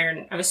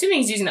iron. I'm assuming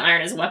he's using the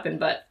iron as a weapon,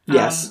 but...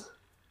 yes.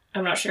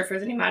 I'm not sure if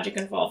there's any magic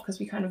involved because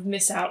we kind of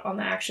miss out on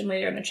the action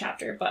later in the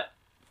chapter, but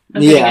I'm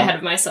getting ahead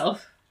of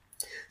myself.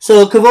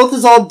 So Kvothe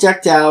is all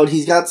decked out.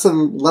 He's got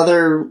some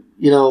leather,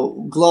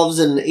 gloves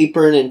and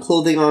apron and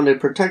clothing on to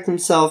protect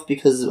himself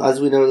because,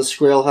 as we know, the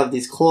Skrae'l have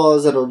these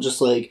claws that'll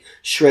just, like,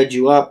 shred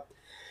you up.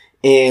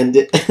 And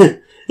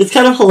it's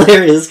kind of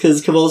hilarious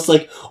because Kvothe's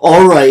like,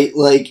 alright,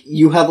 like,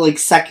 you have, like,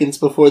 seconds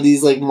before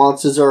these, like,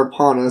 monsters are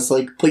upon us.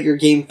 Like, put your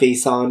game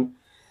face on.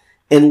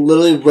 And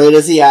literally, right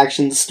as the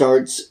action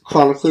starts,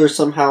 Chronicler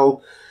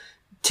somehow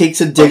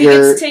takes a digger.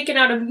 He gets taken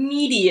out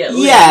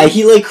immediately. Yeah,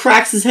 he, like,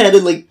 cracks his head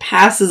and, like,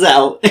 passes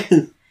out.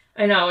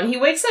 I know, and he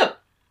wakes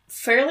up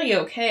fairly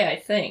okay, I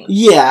think.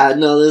 Yeah,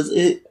 no,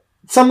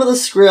 some of the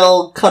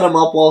Skrae'l cut him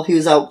up while he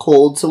was out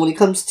cold, so when he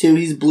comes to,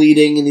 he's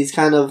bleeding and he's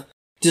kind of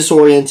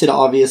disoriented,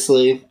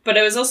 obviously. But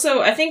it was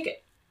also, I think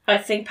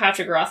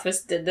Patrick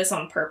Rothfuss did this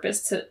on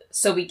purpose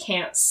so we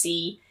can't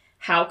see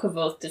how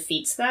Kvothe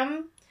defeats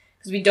them.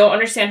 Because we don't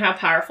understand how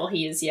powerful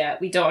he is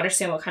yet. We don't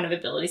understand what kind of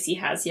abilities he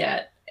has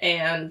yet.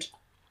 And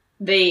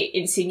they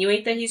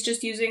insinuate that he's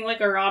just using,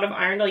 like, a rod of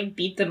iron to, like,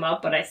 beat them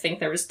up. But I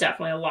think there was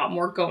definitely a lot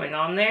more going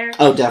on there.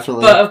 Oh,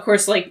 definitely. But, of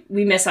course, like,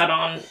 we miss out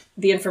on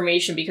the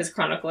information because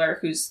Chronicler,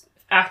 who's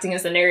acting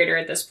as the narrator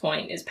at this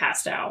point, is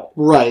passed out.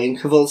 Right, and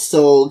Kvothe's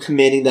still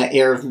commanding that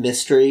air of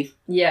mystery.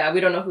 Yeah, we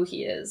don't know who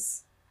he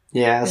is.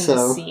 Yeah, in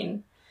this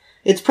scene.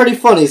 It's pretty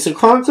funny. So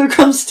Chronicler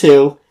comes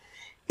to...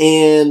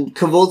 and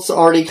Kvothe's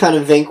already kind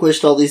of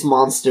vanquished all these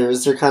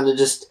monsters. They're kind of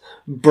just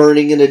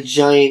burning in a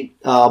giant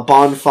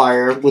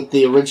bonfire with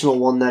the original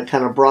one that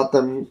kind of brought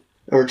them,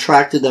 or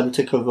attracted them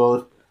to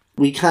Kvothe.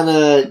 We kind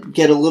of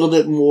get a little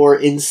bit more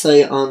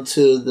insight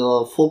onto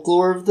the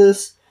folklore of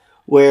this,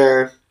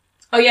 where...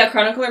 Oh yeah,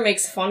 Chronicler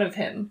makes fun of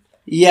him.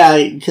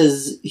 Yeah,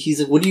 because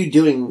he's like, what are you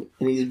doing?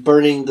 And he's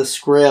burning the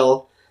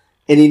Skrae'l,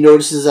 and he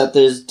notices that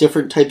there's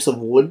different types of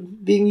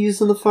wood being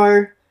used in the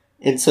fire.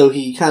 And so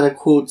he kind of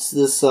quotes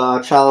this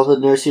childhood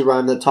nursery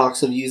rhyme that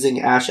talks of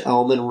using ash,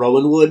 elm, and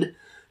rowan wood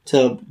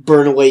to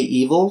burn away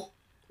evil.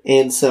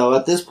 And so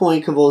at this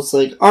point, Kvothe's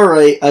like,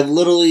 alright, I've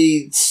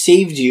literally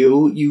saved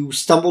you. You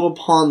stumbled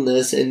upon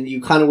this, and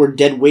you kind of were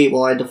dead weight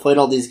while I had to fight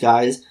all these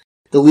guys.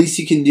 The least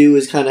you can do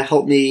is kind of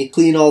help me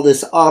clean all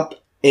this up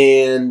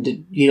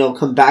and,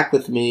 come back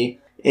with me.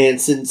 And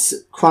since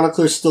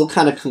Chronicler's still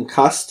kind of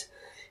concussed,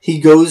 he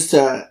goes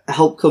to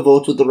help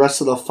Kvothe with the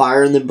rest of the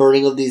fire and the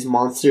burning of these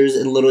monsters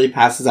and literally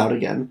passes out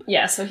again.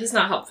 Yeah, so he's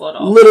not helpful at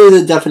all.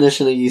 Literally the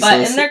definition of useless.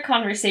 But in their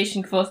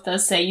conversation, Kvothe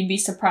does say you'd be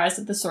surprised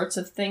at the sorts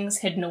of things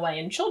hidden away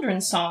in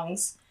children's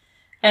songs.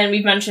 And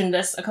we've mentioned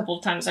this a couple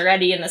of times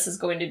already, and this is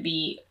going to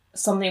be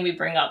something we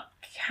bring up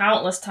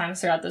countless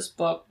times throughout this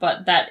book,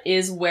 but that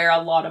is where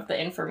a lot of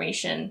the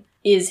information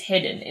is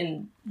hidden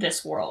in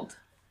this world.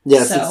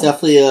 Yes, so it's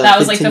definitely a that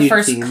was like the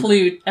first theme.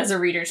 Clue as a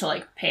reader to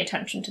like pay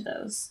attention to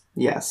those.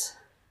 Yes.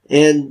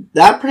 And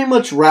that pretty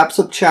much wraps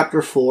up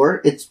chapter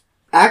 4. It's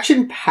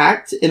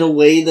action-packed in a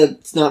way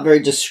that's not very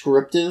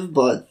descriptive,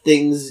 but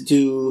things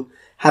do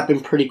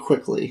happen pretty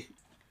quickly.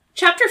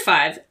 Chapter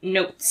 5,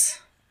 Notes.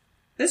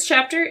 This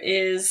chapter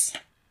is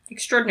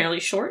extraordinarily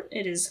short.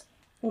 It is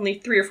only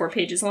 3 or 4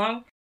 pages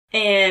long.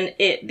 And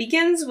it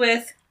begins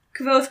with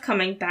Kvothe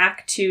coming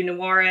back to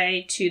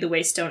Noire, to the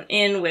Waystone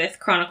Inn, with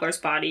Chronicler's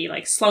body,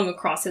 like, slung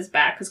across his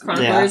back, because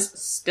Chronicler is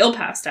still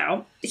passed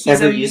out. He's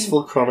ever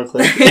useful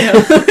Chronicler.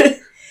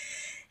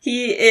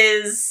 He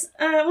is,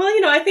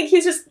 I think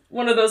he's just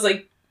one of those,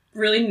 like,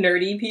 really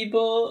nerdy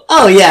people.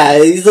 Oh, yeah,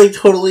 he's, like,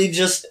 totally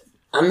just,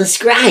 I'm the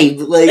scribe.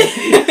 Like,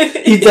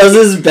 he does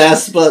his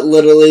best, but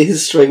literally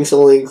his strengths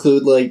only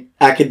include, like,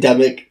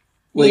 academic,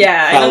 like,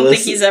 I don't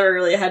think he's ever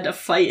really had to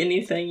fight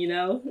anything,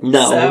 No.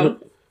 So,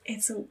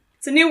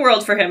 it's a new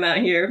world for him out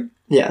here.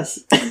 Yes.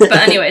 But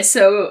anyway,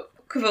 so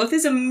Kvothe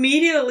is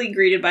immediately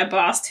greeted by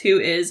Bast, who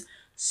is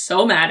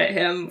so mad at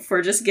him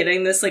for just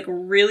getting this, like,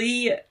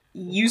 really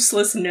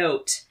useless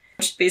note.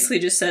 Which basically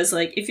just says,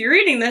 like, if you're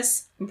reading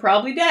this, I'm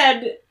probably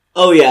dead.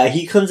 Oh yeah,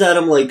 he comes at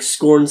him, like,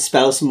 scorned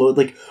spouse mode,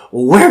 like,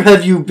 where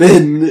have you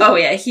been? Oh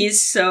yeah,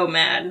 he's so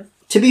mad.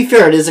 To be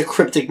fair, it is a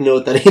cryptic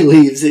note that he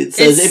leaves. It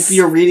says, if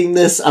you're reading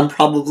this, I'm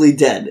probably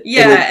dead.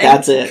 Yeah,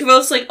 that's it.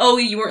 Kvothe's like, oh,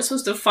 you weren't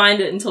supposed to find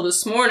it until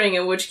this morning,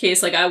 in which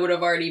case, like, I would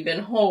have already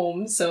been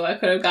home, so I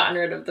could have gotten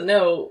rid of the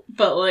note.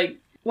 But, like,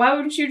 why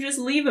wouldn't you just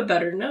leave a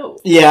better note?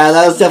 Yeah,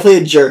 that was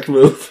definitely a jerk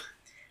move.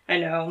 I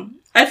know.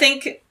 I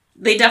think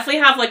they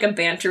definitely have, like, a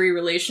bantery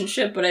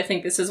relationship, but I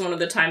think this is one of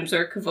the times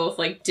where Kvothe,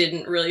 like,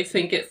 didn't really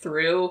think it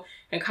through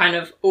and kind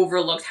of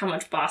overlooked how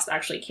much Bast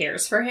actually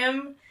cares for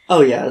him.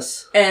 Oh,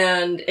 yes.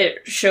 And it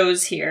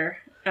shows here.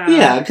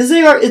 Yeah, because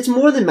it's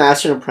more than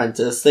master and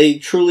apprentice. They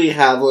truly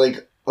have,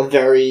 like, a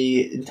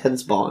very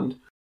intense bond.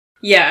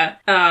 Yeah,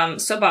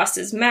 so Bast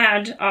is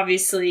mad,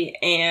 obviously,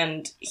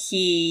 and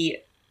he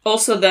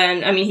also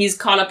then, I mean, he's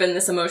caught up in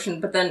this emotion,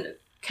 but then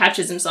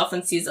catches himself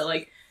and sees that,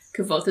 like,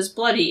 Kvothe is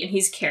bloody, and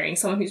he's carrying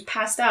someone who's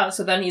passed out,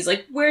 so then he's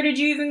like, where did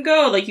you even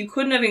go? Like, you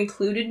couldn't have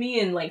included me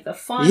in, like, the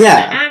fun and the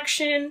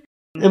action.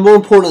 And more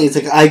importantly, it's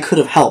like, I could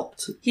have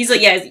helped. He's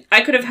like, yeah, I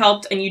could have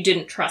helped, and you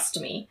didn't trust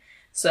me.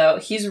 So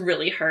he's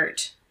really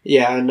hurt.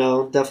 Yeah,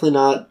 no, definitely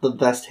not the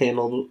best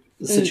handled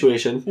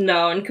situation.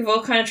 No, and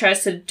Kvothe kind of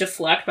tries to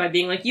deflect by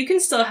being like, you can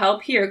still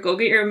help here, go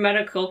get your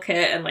medical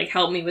kit and, like,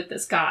 help me with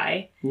this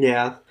guy.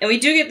 Yeah. And we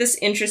do get this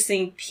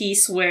interesting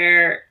piece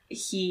where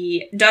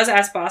he does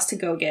ask Bast to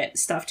go get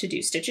stuff to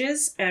do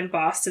stitches, and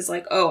Bast is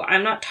like, oh,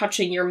 I'm not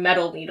touching your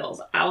metal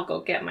needles, I'll go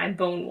get my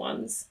bone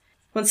ones.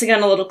 Once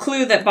again, a little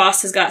clue that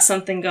Bast has got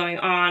something going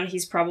on.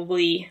 He's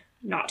probably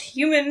not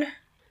human.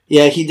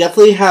 Yeah, he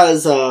definitely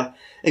has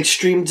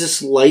extreme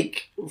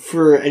dislike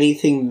for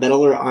anything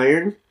metal or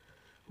iron,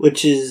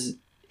 which is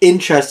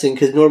interesting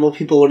because normal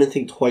people wouldn't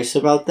think twice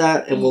about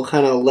that, and we'll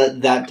kind of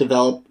let that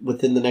develop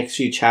within the next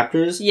few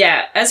chapters.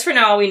 Yeah, as for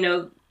now, we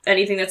know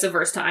anything that's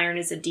averse to iron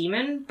is a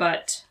demon,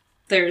 but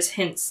there's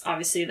hints,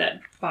 obviously,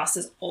 that Bast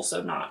is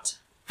also not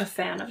a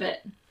fan of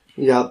it.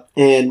 Yep,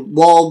 and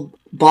while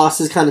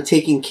Bast is kind of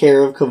taking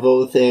care of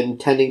Kvothe and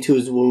tending to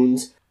his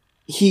wounds,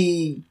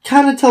 he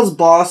kind of tells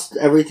Bast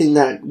everything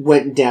that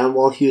went down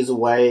while he was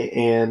away,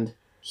 and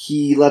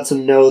he lets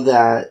him know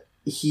that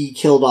he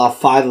killed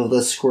off 5 of the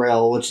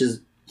Skrael, which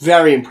is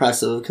very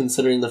impressive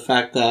considering the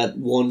fact that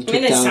one took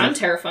down... they sound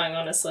terrifying,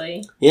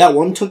 honestly. Yeah,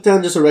 one took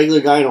down just a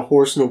regular guy on a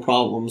horse, no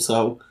problem,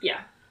 so...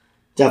 Yeah.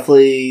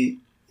 Definitely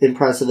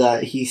impressive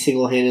that he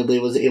single-handedly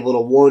was able to,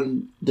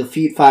 1,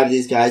 defeat 5 of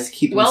these guys,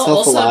 keep himself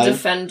alive. Well, also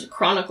defend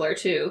Chronicler,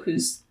 too,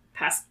 who's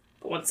passed,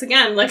 once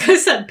again, like I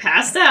said,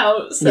 passed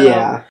out, so...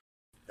 Yeah.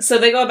 So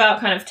they go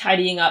about kind of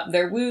tidying up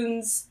their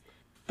wounds.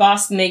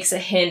 Bast makes a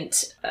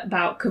hint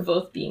about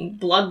Kvothe being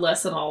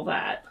bloodless and all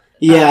that.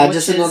 Yeah,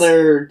 just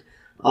another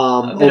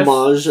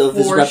homage of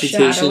his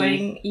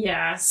reputation.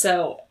 Yeah,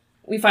 so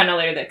we find out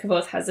later that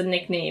Kvothe has a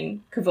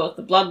nickname, Kvothe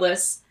the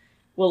Bloodless.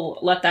 We'll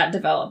let that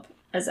develop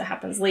as it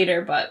happens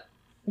later, but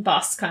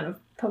Bast's kind of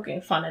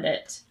poking fun at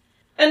it.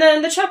 And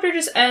then the chapter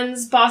just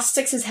ends. Bast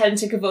sticks his head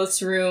into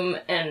Kvothe's room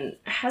and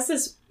has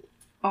this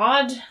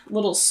odd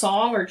little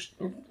song, or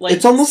like...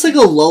 It's almost like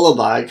a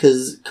lullaby,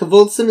 because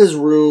Kvothe's in his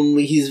room,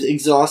 he's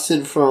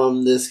exhausted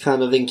from this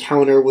kind of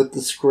encounter with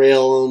the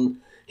Skrael and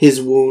his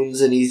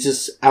wounds, and he's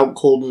just out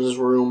cold in his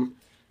room.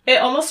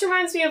 It almost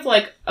reminds me of,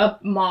 like, a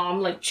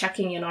mom, like,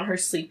 checking in on her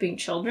sleeping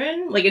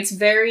children. Like, it's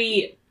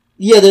very...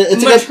 Yeah,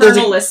 it's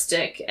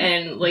maternalistic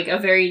and, like, a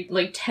very,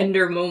 like,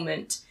 tender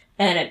moment.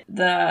 And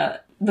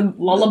the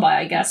lullaby,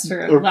 I guess,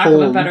 for lack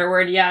of a better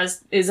word,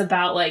 is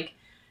about, like,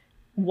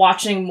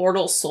 watching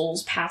mortal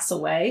souls pass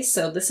away.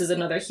 So this is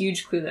another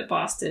huge clue that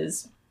Bast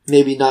is...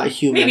 Maybe not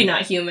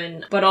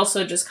human, but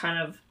also just kind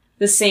of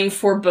the same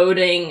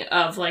foreboding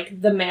of,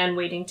 like, the man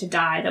waiting to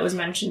die that was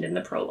mentioned in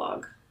the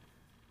prologue.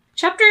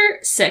 Chapter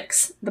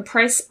 6, The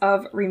Price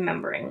of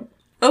Remembering,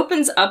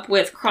 opens up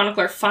with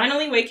Chronicler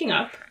finally waking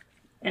up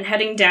and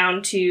heading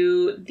down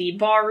to the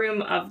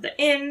barroom of the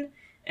inn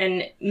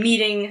and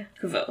meeting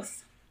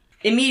Kvothe.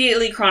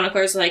 Immediately,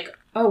 Chronicler's like,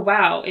 oh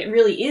wow, it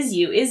really is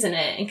you, isn't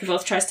it? And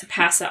Kvothe tries to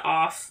pass it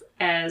off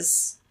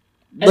as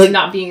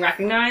not being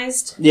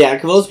recognized. Yeah,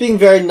 Kvothe's being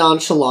very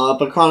nonchalant,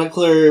 but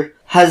Chronicler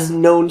has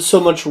known so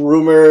much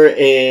rumor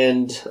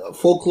and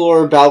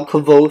folklore about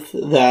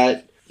Kvothe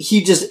that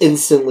he just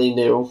instantly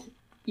knew.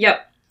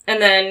 Yep.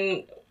 And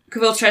then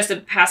Kvothe tries to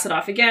pass it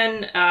off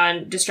again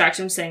and distract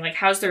him, saying, like,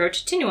 how's the road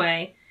to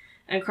Tinue?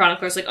 And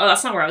Chronicler's like, oh,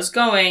 that's not where I was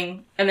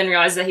going. And then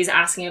realizes that he's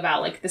asking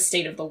about, like, the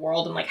state of the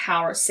world and, like,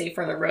 how safe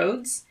are the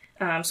roads.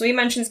 So he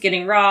mentions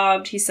getting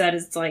robbed. He said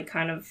it's, like,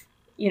 kind of,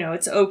 you know,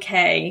 it's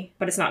okay,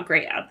 but it's not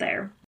great out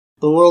there.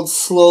 The world's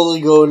slowly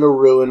going to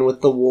ruin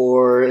with the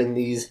war and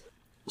these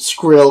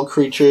Skrael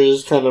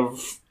creatures kind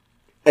of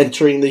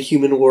entering the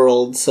human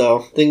world, so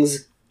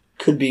things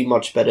could be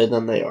much better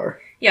than they are.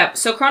 Yeah,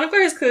 so Chronicler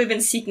has clearly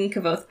been seeking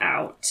Kvothe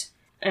out,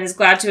 and is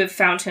glad to have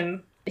found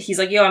him. He's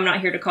like, yo, I'm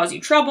not here to cause you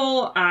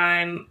trouble.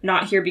 I'm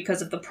not here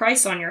because of the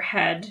price on your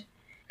head.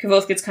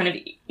 Kvothe gets kind of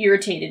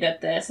irritated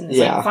at this, and is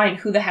like, fine,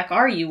 who the heck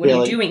are you? What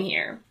are you doing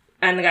here?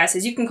 And the guy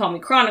says, you can call me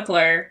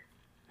Chronicler.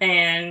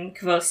 And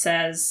Kvothe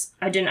says,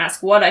 I didn't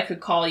ask what I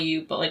could call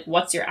you, but, like,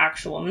 what's your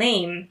actual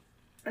name?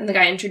 And the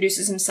guy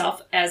introduces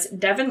himself as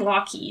Devin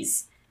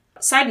Lockhees.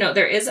 Side note,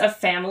 there is a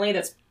family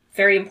that's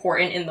very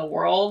important in the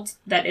world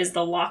that is the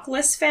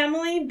Lockless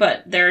family,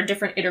 but there are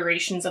different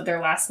iterations of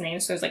their last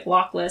names. So there's like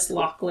Lockless,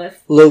 Lockcliffe.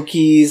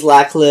 Loki's,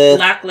 Lackliffe.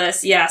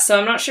 Lackless, yeah. So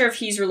I'm not sure if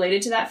he's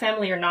related to that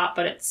family or not,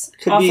 but it's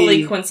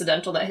awfully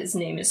coincidental that his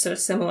name is so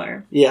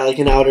similar. Yeah, like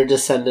an outer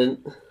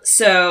descendant.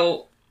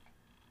 So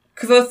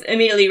Kvothe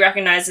immediately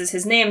recognizes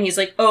his name. He's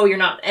like, oh, you're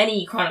not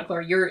any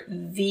chronicler, you're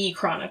the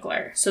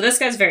chronicler. So this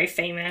guy's very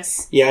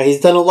famous. Yeah,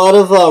 he's done a lot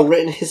of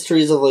written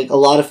histories of like a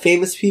lot of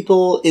famous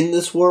people in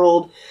this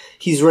world.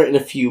 He's written a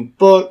few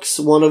books,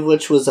 one of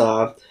which was,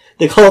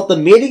 they call it The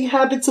Mating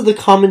Habits of the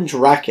Common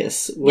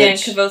Drakus. Yeah, and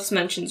Kvothe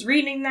mentions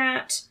reading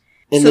that.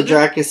 And so the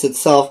Drakus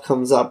itself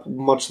comes up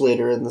much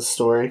later in the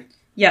story.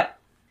 Yep.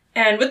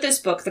 And with this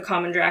book, The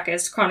Common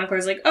Drakus,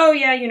 chronicler's like, oh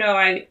yeah,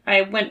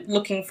 I went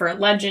looking for a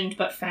legend,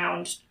 but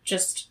found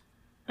just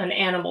an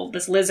animal,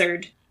 this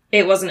lizard.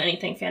 It wasn't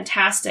anything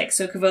fantastic,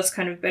 so Kvothe's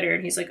kind of bitter,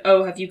 and he's like,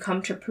 oh, have you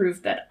come to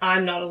prove that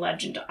I'm not a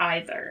legend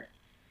either?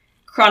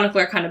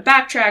 Chronicler kind of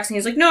backtracks, and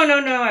he's like, no,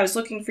 I was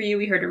looking for you.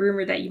 We heard a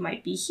rumor that you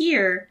might be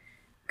here.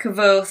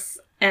 Kvothe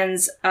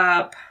ends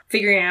up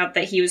figuring out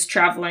that he was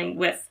traveling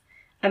with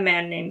a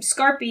man named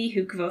Scarpy,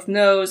 who Kvothe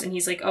knows, and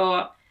he's like,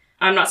 oh,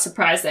 I'm not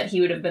surprised that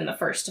he would have been the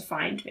first to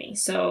find me.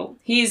 So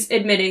he's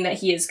admitting that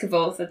he is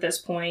Kvothe at this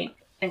point,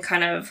 and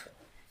kind of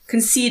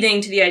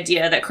conceding to the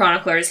idea that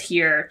Chronicler is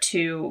here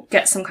to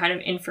get some kind of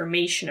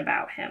information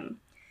about him.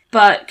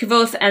 But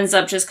Kvothe ends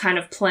up just kind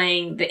of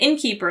playing the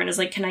innkeeper and is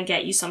like, can I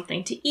get you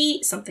something to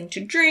eat, something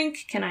to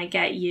drink? Can I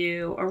get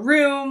you a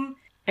room?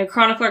 And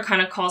Chronicler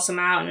kind of calls him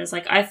out and is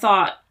like, I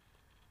thought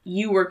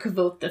you were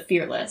Kvothe the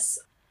Fearless.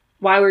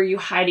 Why were you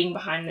hiding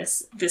behind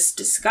this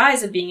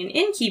disguise of being an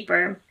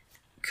innkeeper?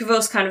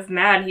 Kvothe's kind of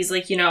mad. He's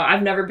like,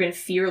 I've never been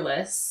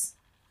fearless.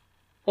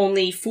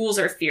 Only fools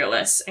are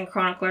fearless. And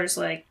Chronicler's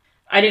like,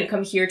 I didn't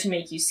come here to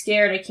make you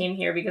scared. I came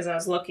here because I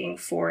was looking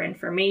for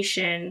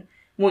information.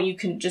 Won't you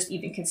can just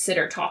even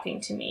consider talking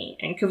to me?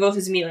 And Kvothe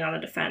is immediately on the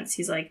defense.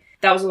 He's like,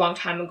 that was a long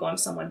time ago. I'm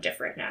someone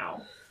different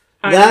now.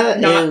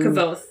 I'm not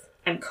Kvothe.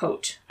 I'm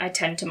Kote. I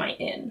tend to my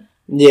inn.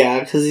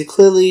 Yeah, because he's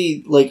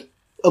clearly,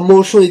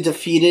 emotionally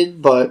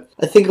defeated, but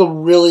I think a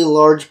really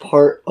large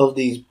part of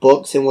these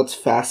books and what's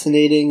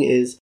fascinating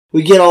is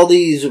we get all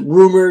these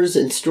rumors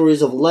and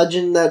stories of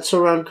legend that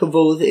surround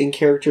Kvothe and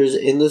characters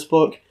in this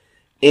book,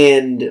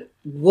 and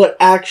what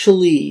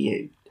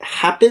actually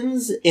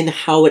happens and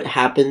how it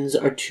happens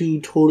are two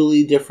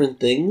totally different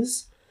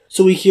things.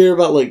 So we hear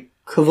about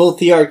Kvothe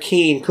the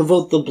Arcane,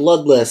 Kvothe the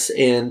Bloodless,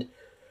 and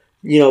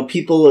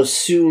people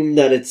assume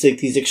that it's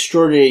these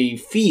extraordinary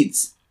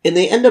feats, and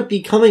they end up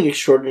becoming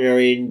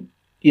extraordinary and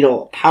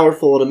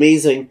powerful and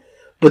amazing,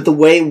 but the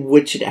way in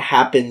which it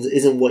happens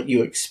isn't what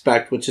you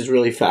expect, which is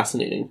really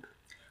fascinating.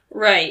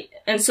 Right.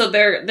 And so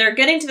they're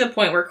getting to the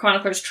point where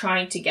Chronicler's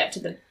trying to get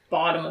to the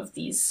bottom of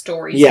these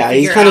stories. Yeah,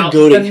 he's kind of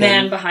goading him. The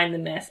man behind the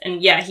myth.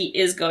 And yeah, he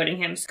is goading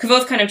him.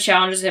 Kvothe kind of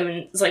challenges him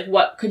and is like,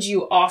 what could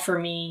you offer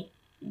me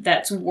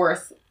that's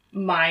worth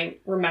my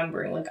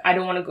remembering? I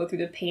don't want to go through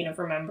the pain of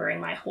remembering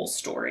my whole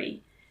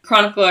story.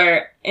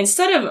 Chronicler,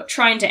 instead of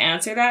trying to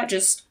answer that,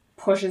 just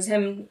pushes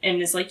him and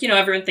is like,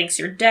 everyone thinks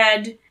you're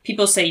dead.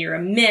 People say you're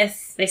a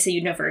myth. They say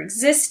you never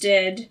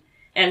existed.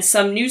 And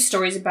some news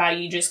stories about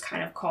you just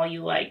kind of call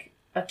you a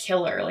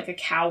killer, a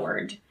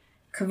coward.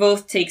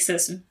 Kvothe takes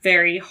this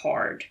very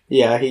hard.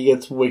 Yeah, he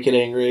gets wicked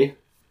angry.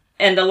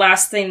 And the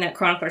last thing that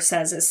Chronicler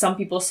says is, some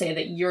people say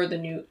that you're the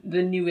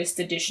newest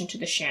addition to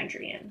the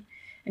Chandrian.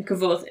 And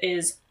Kvothe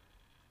is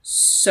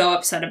so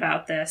upset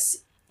about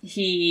this.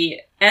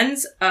 He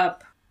ends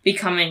up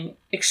becoming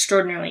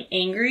extraordinarily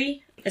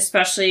angry,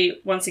 especially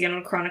once again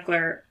when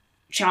Chronicler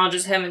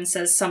challenges him and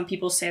says some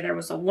people say there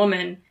was a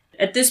woman.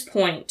 At this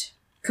point,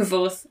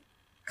 Kvothe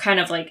kind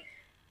of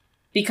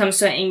becomes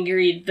so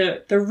angry,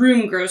 the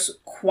room grows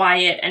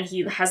quiet and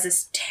he has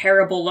this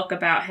terrible look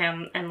about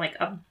him, and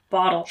a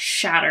bottle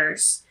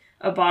shatters,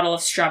 a bottle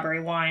of strawberry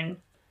wine,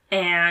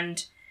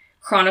 and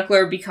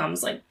Chronicler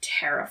becomes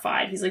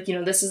terrified. He's like,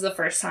 this is the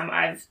first time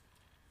I've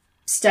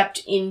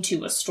stepped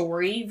into a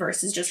story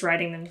versus just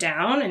writing them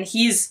down, and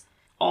he's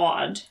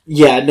awed.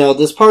 Yeah, no,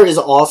 this part is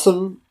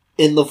awesome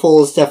in the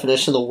fullest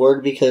definition of the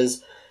word,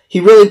 because he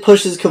really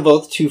pushes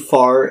Kvothe too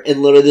far,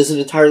 and literally there's an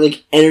entire,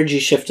 energy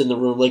shift in the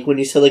room. When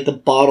you said, the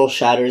bottle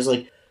shatters,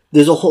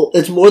 there's a whole...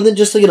 It's more than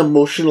just, an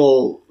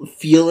emotional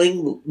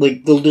feeling.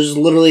 There's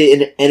literally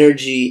an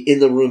energy in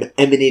the room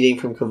emanating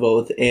from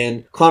Kvothe,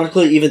 and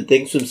Chronicler even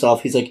thinks to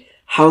himself, he's like,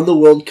 how in the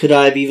world could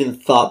I have even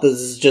thought this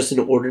is just an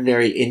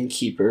ordinary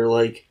innkeeper?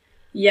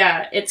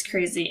 Yeah, it's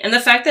crazy. And the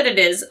fact that it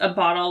is a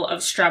bottle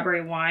of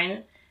strawberry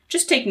wine,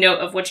 just take note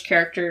of which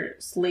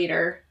characters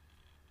later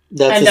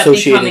end up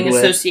becoming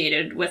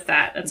associated with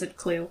that. That's a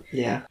clue.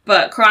 Yeah.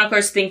 But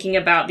Chronicler's thinking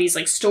about these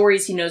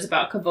stories he knows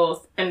about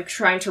Kvothe and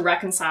trying to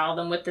reconcile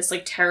them with this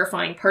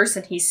terrifying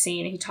person he's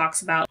seen. He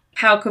talks about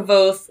how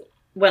Kvothe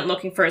went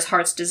looking for his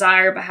heart's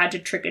desire but had to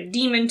trick a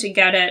demon to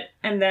get it,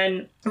 and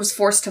then was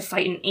forced to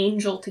fight an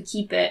angel to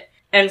keep it.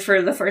 And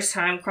for the first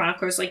time,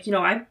 Chronicler's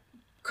I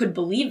could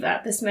believe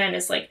that. This man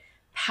is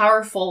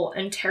powerful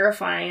and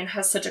terrifying and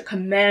has such a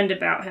command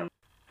about him.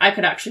 I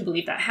could actually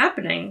believe that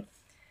happening.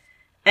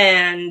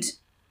 And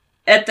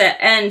at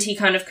the end, he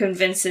kind of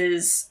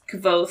convinces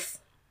Kvothe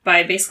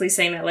by basically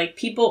saying that, like,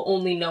 people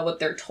only know what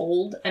they're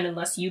told, and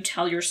unless you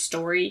tell your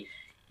story,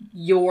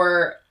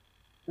 your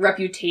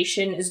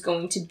reputation is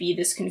going to be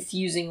this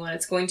confusing one.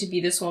 It's going to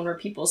be this one where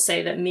people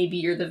say that maybe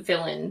you're the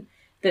villain,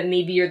 that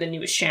maybe you're the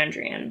newest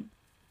Chandrian.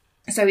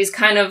 So he's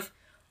kind of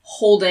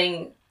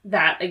holding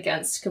that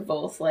against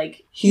Kvothe.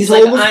 Like, he's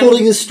almost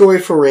holding his story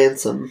for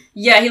ransom.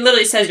 Yeah, he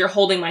literally says, you're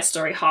holding my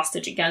story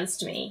hostage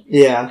against me.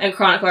 Yeah. And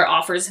Chronicler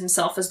offers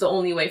himself as the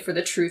only way for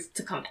the truth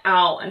to come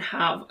out and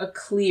have a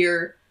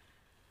clear,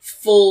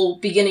 full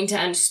beginning to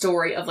end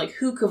story of, like,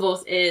 who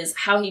Kvothe is,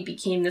 how he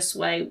became this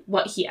way,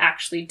 what he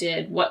actually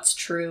did, what's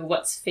true,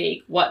 what's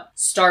fake, what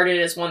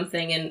started as one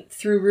thing and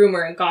through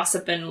rumor and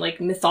gossip and, like,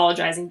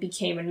 mythologizing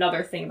became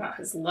another thing about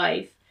his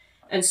life.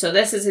 And so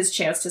this is his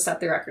chance to set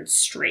the record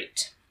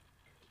straight.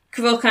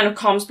 Kvothe kind of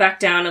calms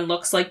back down and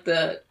looks like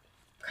the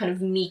kind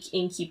of meek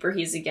innkeeper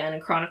he is again,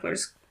 and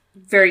Chronicler's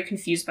very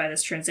confused by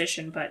this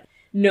transition, but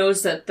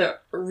knows that the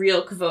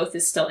real Kvothe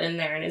is still in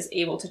there and is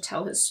able to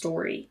tell his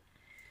story.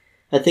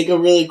 I think a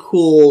really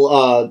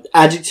cool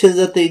adjective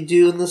that they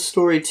do in this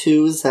story,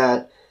 too, is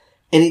that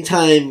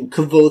anytime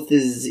Kvothe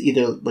is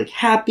either, like,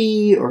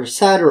 happy or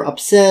sad or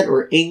upset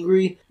or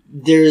angry,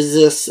 there's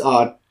this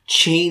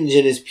change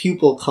in his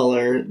pupil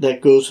color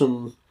that goes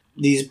from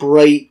these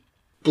bright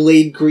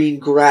blade green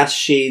grass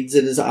shades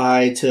in his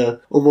eye to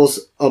almost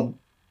a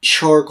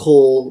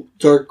charcoal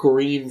dark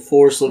green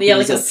forest looking. Yeah,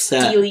 like a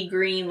steely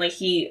green.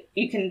 Like, you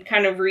can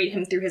kind of read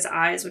him through his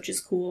eyes, which is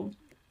cool.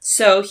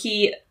 So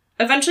he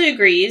eventually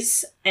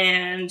agrees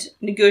and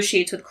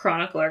negotiates with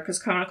Chronicler, because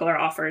Chronicler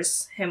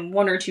offers him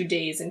 1 or 2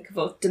 days, and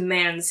Kvothe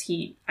demands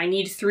I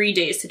need 3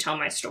 days to tell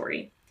my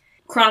story.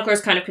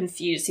 Chronicler's kind of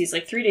confused. He's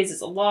like, 3 days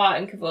is a lot,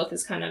 and Kvothe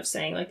is kind of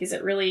saying, like, is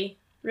it really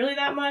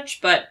that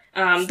much? But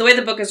the way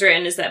the book is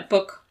written is that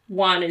book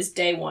 1 is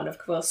day 1 of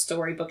Kvothe's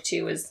story, book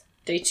 2 is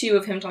day 2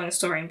 of him telling the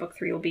story, and book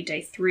 3 will be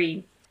day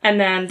 3. And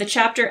then the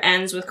chapter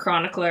ends with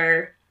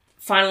Chronicler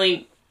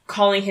finally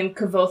calling him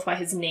Kvothe by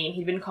his name.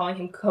 He'd been calling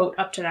him Kote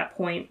up to that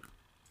point.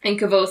 And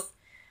Kvothe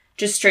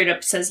just straight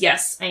up says,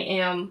 yes, I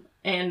am.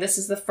 And this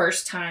is the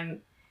first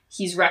time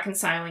he's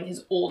reconciling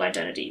his old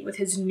identity with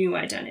his new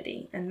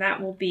identity. And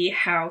that will be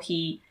how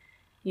he,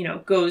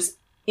 goes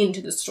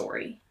into the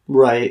story.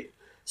 Right.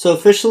 So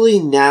officially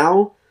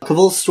now,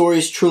 Kvothe's story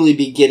is truly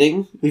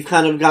beginning. We've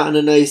kind of gotten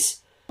a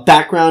nice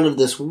background of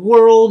this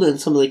world and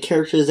some of the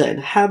characters that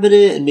inhabit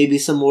it, and maybe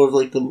some more of,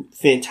 like, the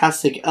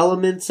fantastic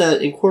elements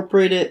that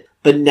incorporate it.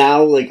 But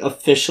now, like,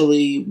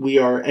 officially, we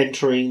are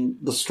entering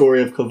the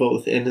story of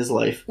Kvothe in his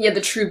life. Yeah,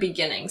 the true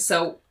beginning.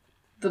 So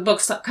the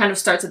book kind of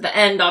starts at the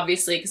end,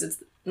 obviously, because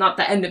it's not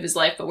the end of his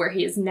life, but where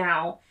he is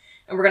now.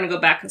 And we're going to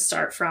go back and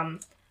start from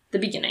the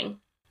beginning.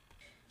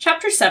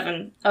 Chapter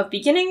 7 of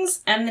Beginnings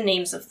and the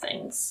Names of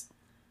Things.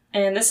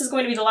 And this is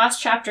going to be the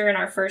last chapter in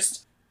our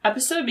first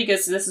episode,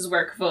 because this is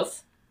where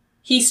Kvothe,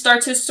 he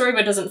starts his story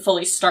but doesn't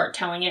fully start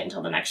telling it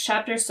until the next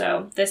chapter.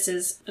 So this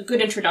is a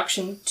good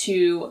introduction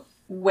to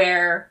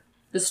where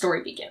the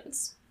story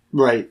begins.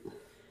 Right.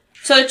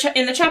 So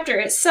in the chapter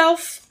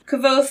itself,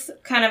 Kvothe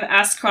kind of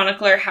asks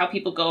Chronicler how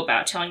people go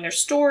about telling their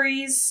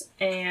stories,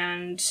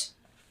 and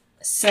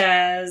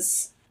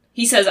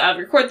he says, I'll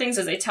record things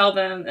as I tell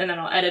them, and then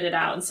I'll edit it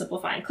out and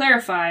simplify and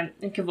clarify.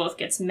 And Kvothe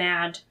gets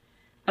mad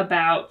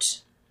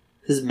about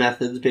his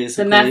methods,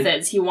 basically. The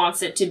methods. He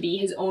wants it to be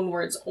his own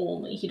words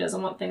only. He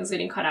doesn't want things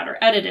getting cut out or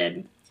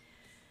edited.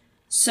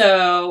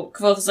 So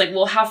Kvothe is like,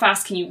 well, how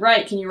fast can you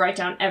write? Can you write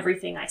down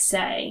everything I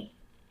say?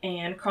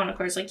 And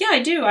Chronicler's like, yeah,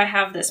 I do. I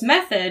have this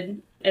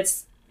method.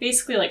 It's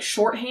basically like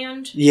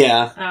shorthand.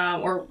 Yeah.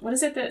 Or what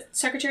is it that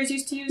secretaries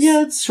used to use?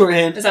 Yeah, it's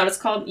shorthand. Is that what it's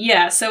called?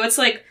 Yeah, so it's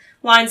like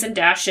lines and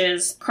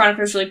dashes.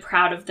 Chronicler's really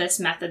proud of this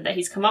method that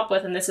he's come up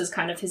with, and this is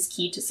kind of his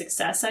key to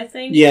success, I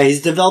think. Yeah,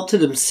 he's developed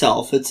it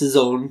himself. It's his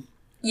own.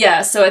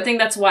 Yeah, so I think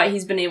that's why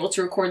he's been able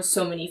to record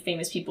so many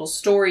famous people's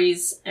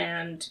stories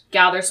and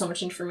gather so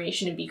much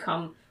information and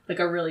become, like,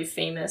 a really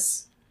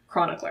famous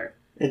chronicler.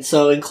 And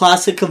so in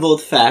classic Kvothe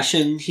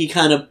fashion, he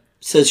kind of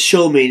says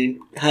show me,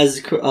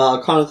 has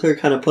Chronicler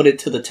kind of put it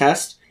to the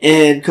test.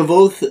 And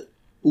Kvothe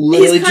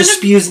literally just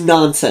spews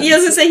nonsense. He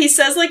doesn't say, he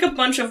says like a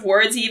bunch of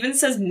words. He even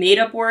says made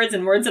up words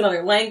and words in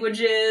other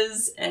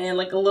languages and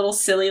like a little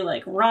silly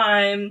like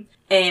rhyme,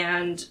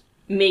 and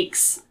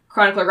makes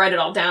Chronicler write it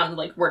all down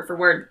like word for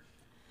word.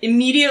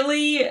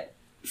 Immediately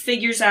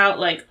figures out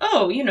like,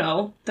 oh,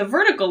 the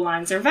vertical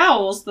lines are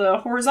vowels, the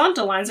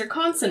horizontal lines are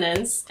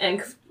consonants,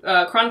 and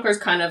Chronicler's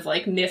kind of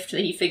like miffed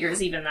that he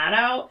figures even that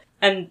out.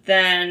 And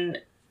then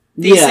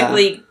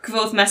basically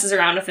Kvothe messes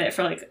around with it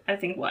for like, I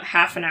think,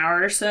 half an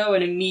hour or so,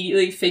 and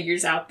immediately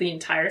figures out the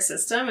entire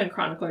system, and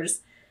Chronicler's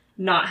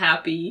not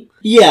happy.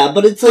 Yeah,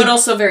 but it's like... But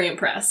also very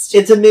impressed.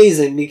 It's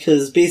amazing,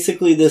 because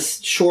basically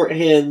this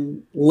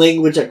shorthand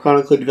language that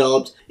Chronicler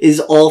developed is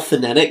all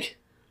phonetic.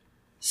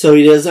 So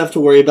he doesn't have to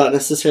worry about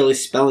necessarily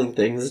spelling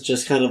things. It's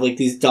just kind of like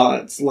these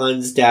dots,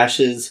 lines,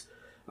 dashes,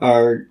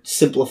 are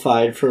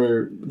simplified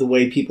for the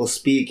way people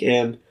speak.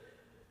 And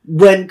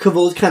when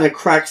Kvothe kind of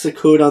cracks the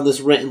code on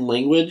this written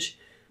language,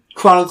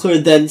 Chronicler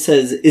then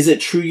says, "Is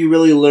it true you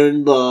really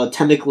learned the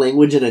Temic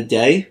language in a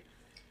day?"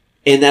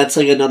 And that's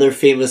like another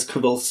famous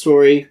Kvothe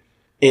story.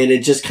 And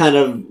it just kind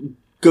of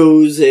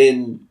goes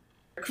in...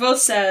 Kvothe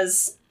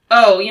says,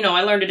 "Oh,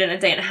 I learned it in a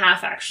day and a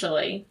half,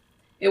 actually.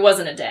 It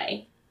wasn't a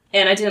day.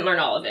 And I didn't learn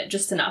all of it,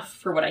 just enough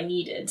for what I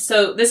needed."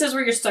 So this is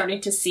where you're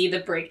starting to see the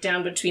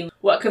breakdown between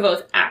what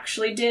Kvothe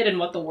actually did and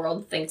what the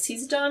world thinks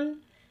he's done.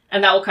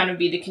 And that will kind of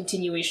be the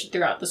continuation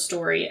throughout the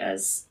story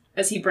as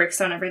he breaks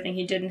down everything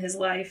he did in his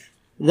life.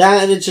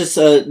 That, and it's just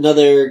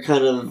another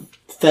kind of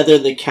feather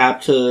in the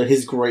cap to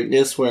his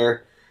greatness,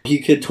 where he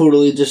could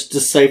totally just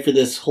decipher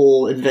this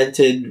whole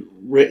invented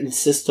written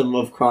system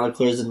of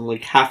chroniclers in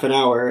like half an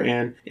hour,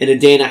 and in a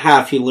day and a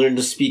half he learned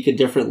to speak a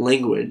different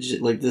language.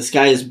 Like, this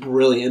guy is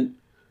brilliant.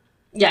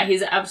 Yeah,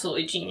 he's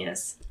absolutely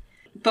genius.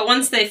 But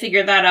once they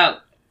figure that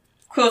out,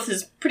 Kvothe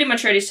is pretty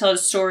much ready to tell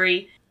his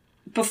story.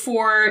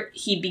 Before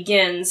he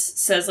begins,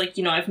 says,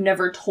 I've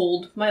never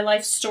told my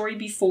life story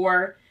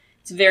before.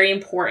 It's very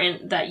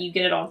important that you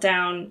get it all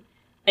down.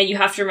 And you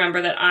have to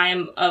remember that I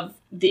am of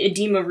the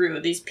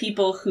Edemaru, these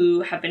people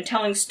who have been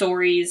telling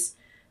stories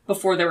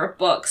before there were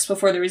books,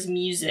 before there was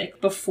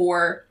music,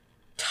 before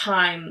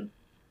time.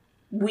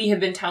 We have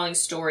been telling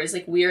stories.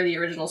 We are the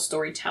original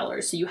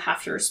storytellers, so you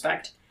have to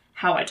respect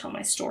how I tell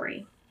my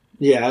story.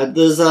 Yeah,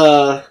 there's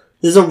a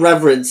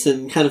reverence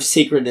and kind of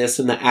sacredness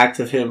in the act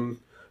of him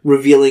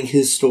revealing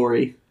his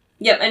story.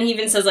 Yep, and he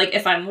even says,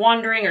 if I'm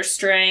wandering or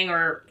straying,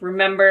 or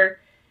remember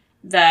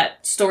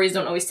that stories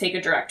don't always take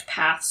a direct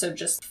path, so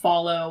just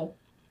follow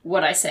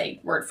what I say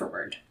word for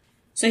word.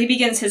 So he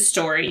begins his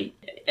story.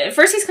 At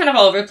first he's kind of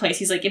all over the place.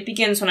 He's like, "It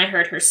begins when I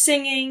heard her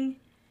singing."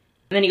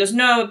 And then he goes,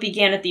 "No, it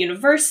began at the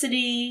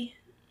university."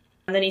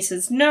 And then he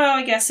says, "No,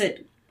 I guess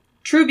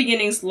true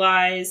beginnings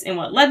lies in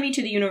what led me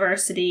to the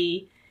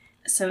university."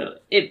 So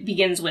it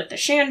begins with the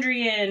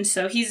Chandrian.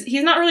 So he's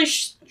not really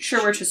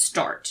sure where to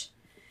start.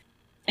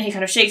 And he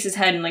kind of shakes his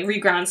head and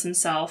regrounds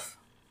himself.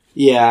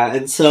 Yeah,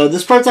 and so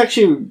this part's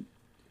actually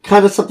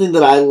kind of something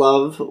that I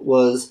love,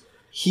 was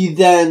he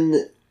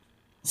then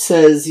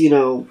says,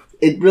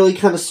 it really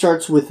kind of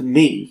starts with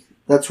me.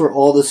 That's where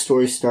all the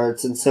story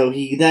starts. And so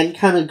he then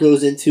kind of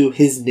goes into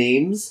his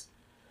names.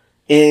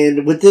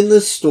 And within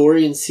the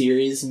story and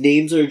series,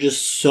 names are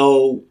just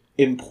so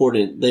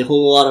important. They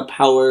hold a lot of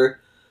power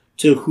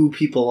to who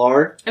people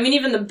are. I mean,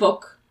 even the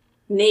book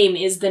name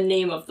is the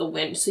name of the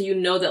wind. So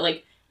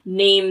that,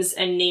 names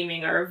and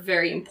naming are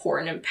very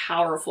important and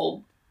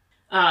powerful.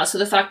 So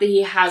the fact that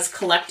he has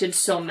collected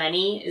so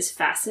many is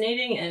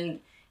fascinating,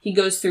 and he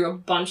goes through a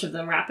bunch of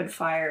them rapid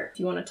fire. If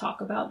you want to talk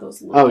about those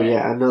a little bit.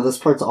 Yeah, no, this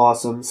part's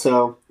awesome.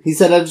 So, he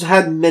said, "I've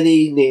had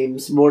many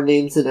names, more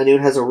names than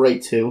anyone has a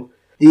right to.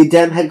 The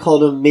Edem had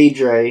called him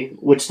Maedre,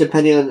 which,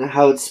 depending on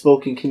how it's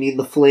spoken, can mean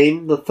the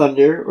flame, the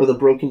thunder, or the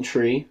broken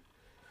tree."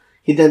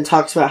 He then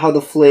talks about how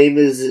the flame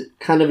is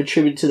kind of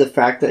attributed to the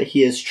fact that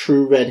he has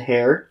true red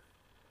hair.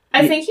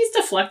 I think he's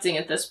deflecting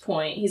at this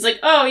point. He's like,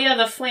 "Oh, yeah,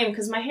 the flame,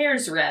 because my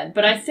hair's red."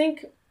 But I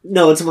think...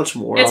 No, it's much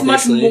more, It's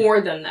obviously. much more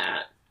than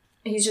that.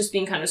 He's just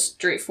being kind of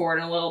straightforward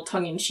and a little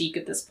tongue-in-cheek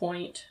at this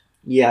point.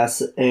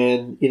 Yes,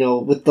 and,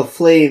 with the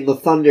flame, the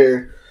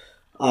thunder,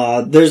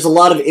 there's a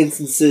lot of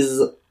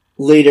instances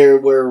later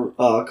where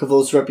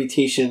Kvothe's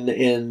reputation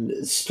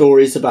and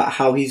stories about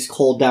how he's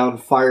called down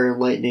fire and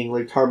lightning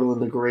like Tarbalin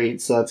the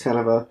Great, so that's kind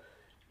of a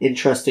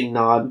interesting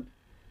nod.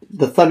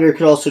 The thunder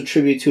could also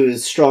attribute to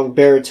his strong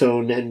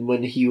baritone and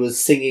when he was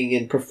singing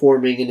and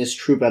performing in his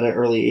troupe at an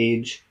early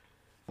age.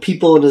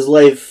 People in his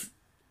life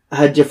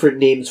had different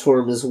names for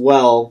him as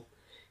well.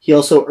 He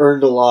also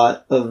earned a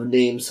lot of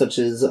names such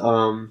as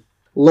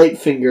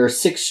Lightfinger,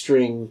 Six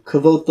String,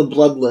 Kvothe the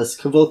Bloodless,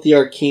 Kvothe the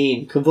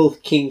Arcane,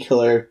 Kvothe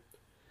Kingkiller.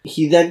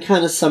 He then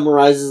kind of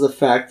summarizes the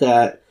fact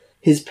that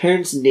his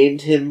parents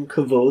named him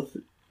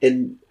Kvothe,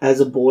 and as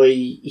a boy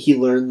he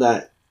learned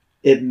that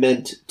it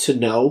meant to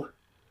know,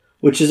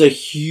 which is a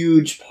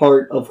huge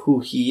part of who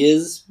he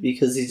is,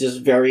 because he's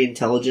just very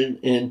intelligent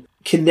and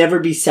can never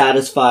be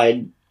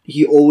satisfied.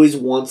 He always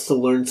wants to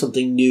learn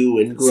something new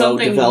and grow,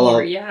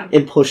 develop,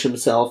 and push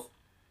himself.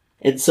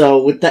 And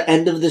so with the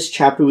end of this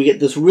chapter, we get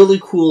this really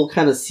cool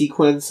kind of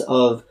sequence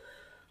of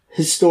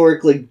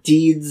historic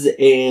deeds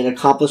and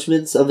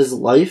accomplishments of his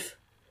life.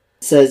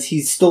 It says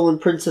he's stolen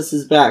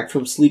princesses back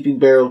from sleeping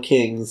barrow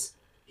kings.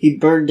 He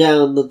burned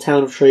down the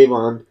town of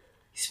Trayvon.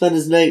 He spent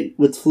his night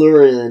with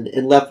Florian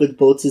and left with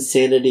both his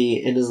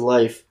sanity and his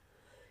life.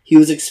 He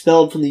was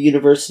expelled from the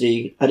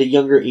university at a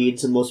younger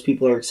age than most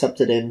people are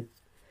accepted in.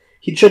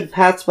 He tread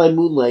paths by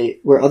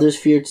moonlight where others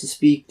feared to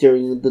speak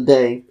during the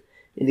day,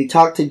 and he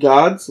talked to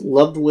gods,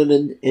 loved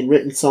women, and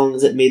written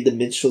songs that made the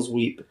minstrels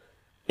weep.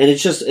 And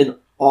it's just an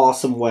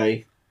awesome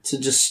way to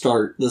just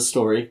start the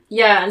story.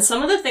 Yeah, and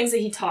some of the things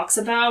that he talks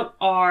about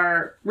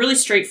are really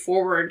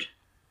straightforward.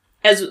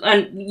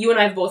 And you and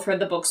I have both read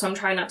the book, so I'm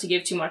trying not to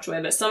give too much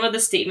away, but some of the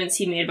statements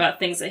he made about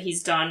things that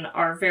he's done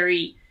are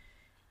very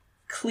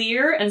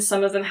clear and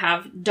some of them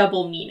have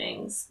double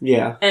meanings.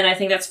 Yeah. And I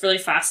think that's really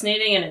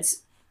fascinating, and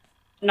it's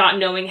not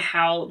knowing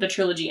how the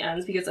trilogy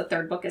ends because the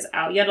third book is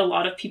out yet. A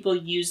lot of people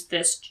use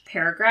this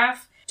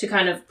paragraph to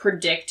kind of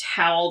predict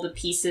how all the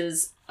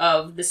pieces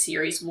of the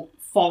series will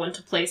fall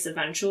into place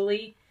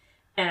eventually,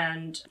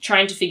 and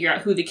trying to figure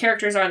out who the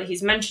characters are that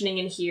he's mentioning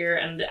in here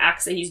and the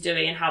acts that he's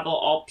doing and how they'll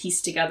all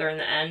piece together in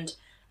the end.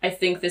 I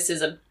think this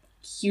is a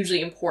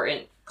hugely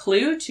important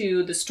clue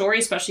to the story,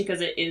 especially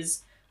because it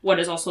is what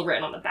is also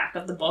written on the back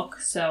of the book.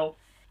 So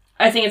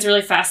I think it's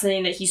really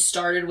fascinating that he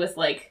started with,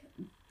 like,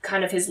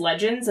 kind of his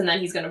legends, and then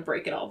he's going to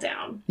break it all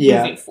down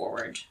moving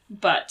forward.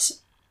 But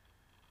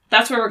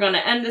that's where we're going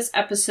to end this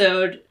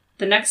episode.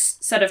 The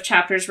next set of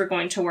chapters we're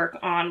going to work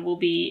on will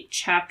be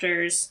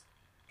chapters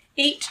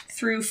 8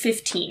 through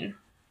 15.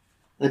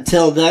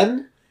 Until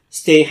then,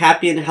 stay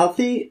happy and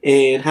healthy,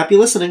 and happy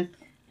listening.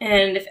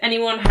 And if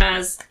anyone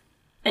has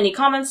any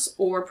comments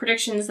or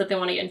predictions that they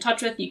want to get in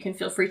touch with, you can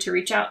feel free to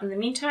reach out in the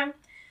meantime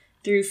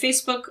through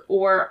Facebook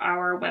or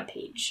our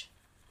webpage.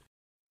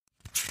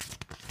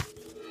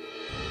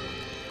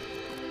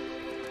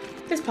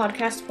 This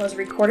podcast was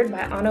recorded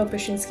by Anna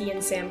Opushinsky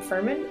and Sam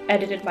Furman,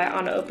 edited by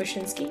Anna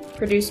Opushinsky,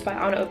 produced by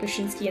Anna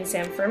Opushinsky and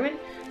Sam Furman,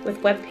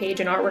 with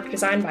webpage and artwork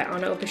designed by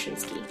Anna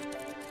Opushinsky.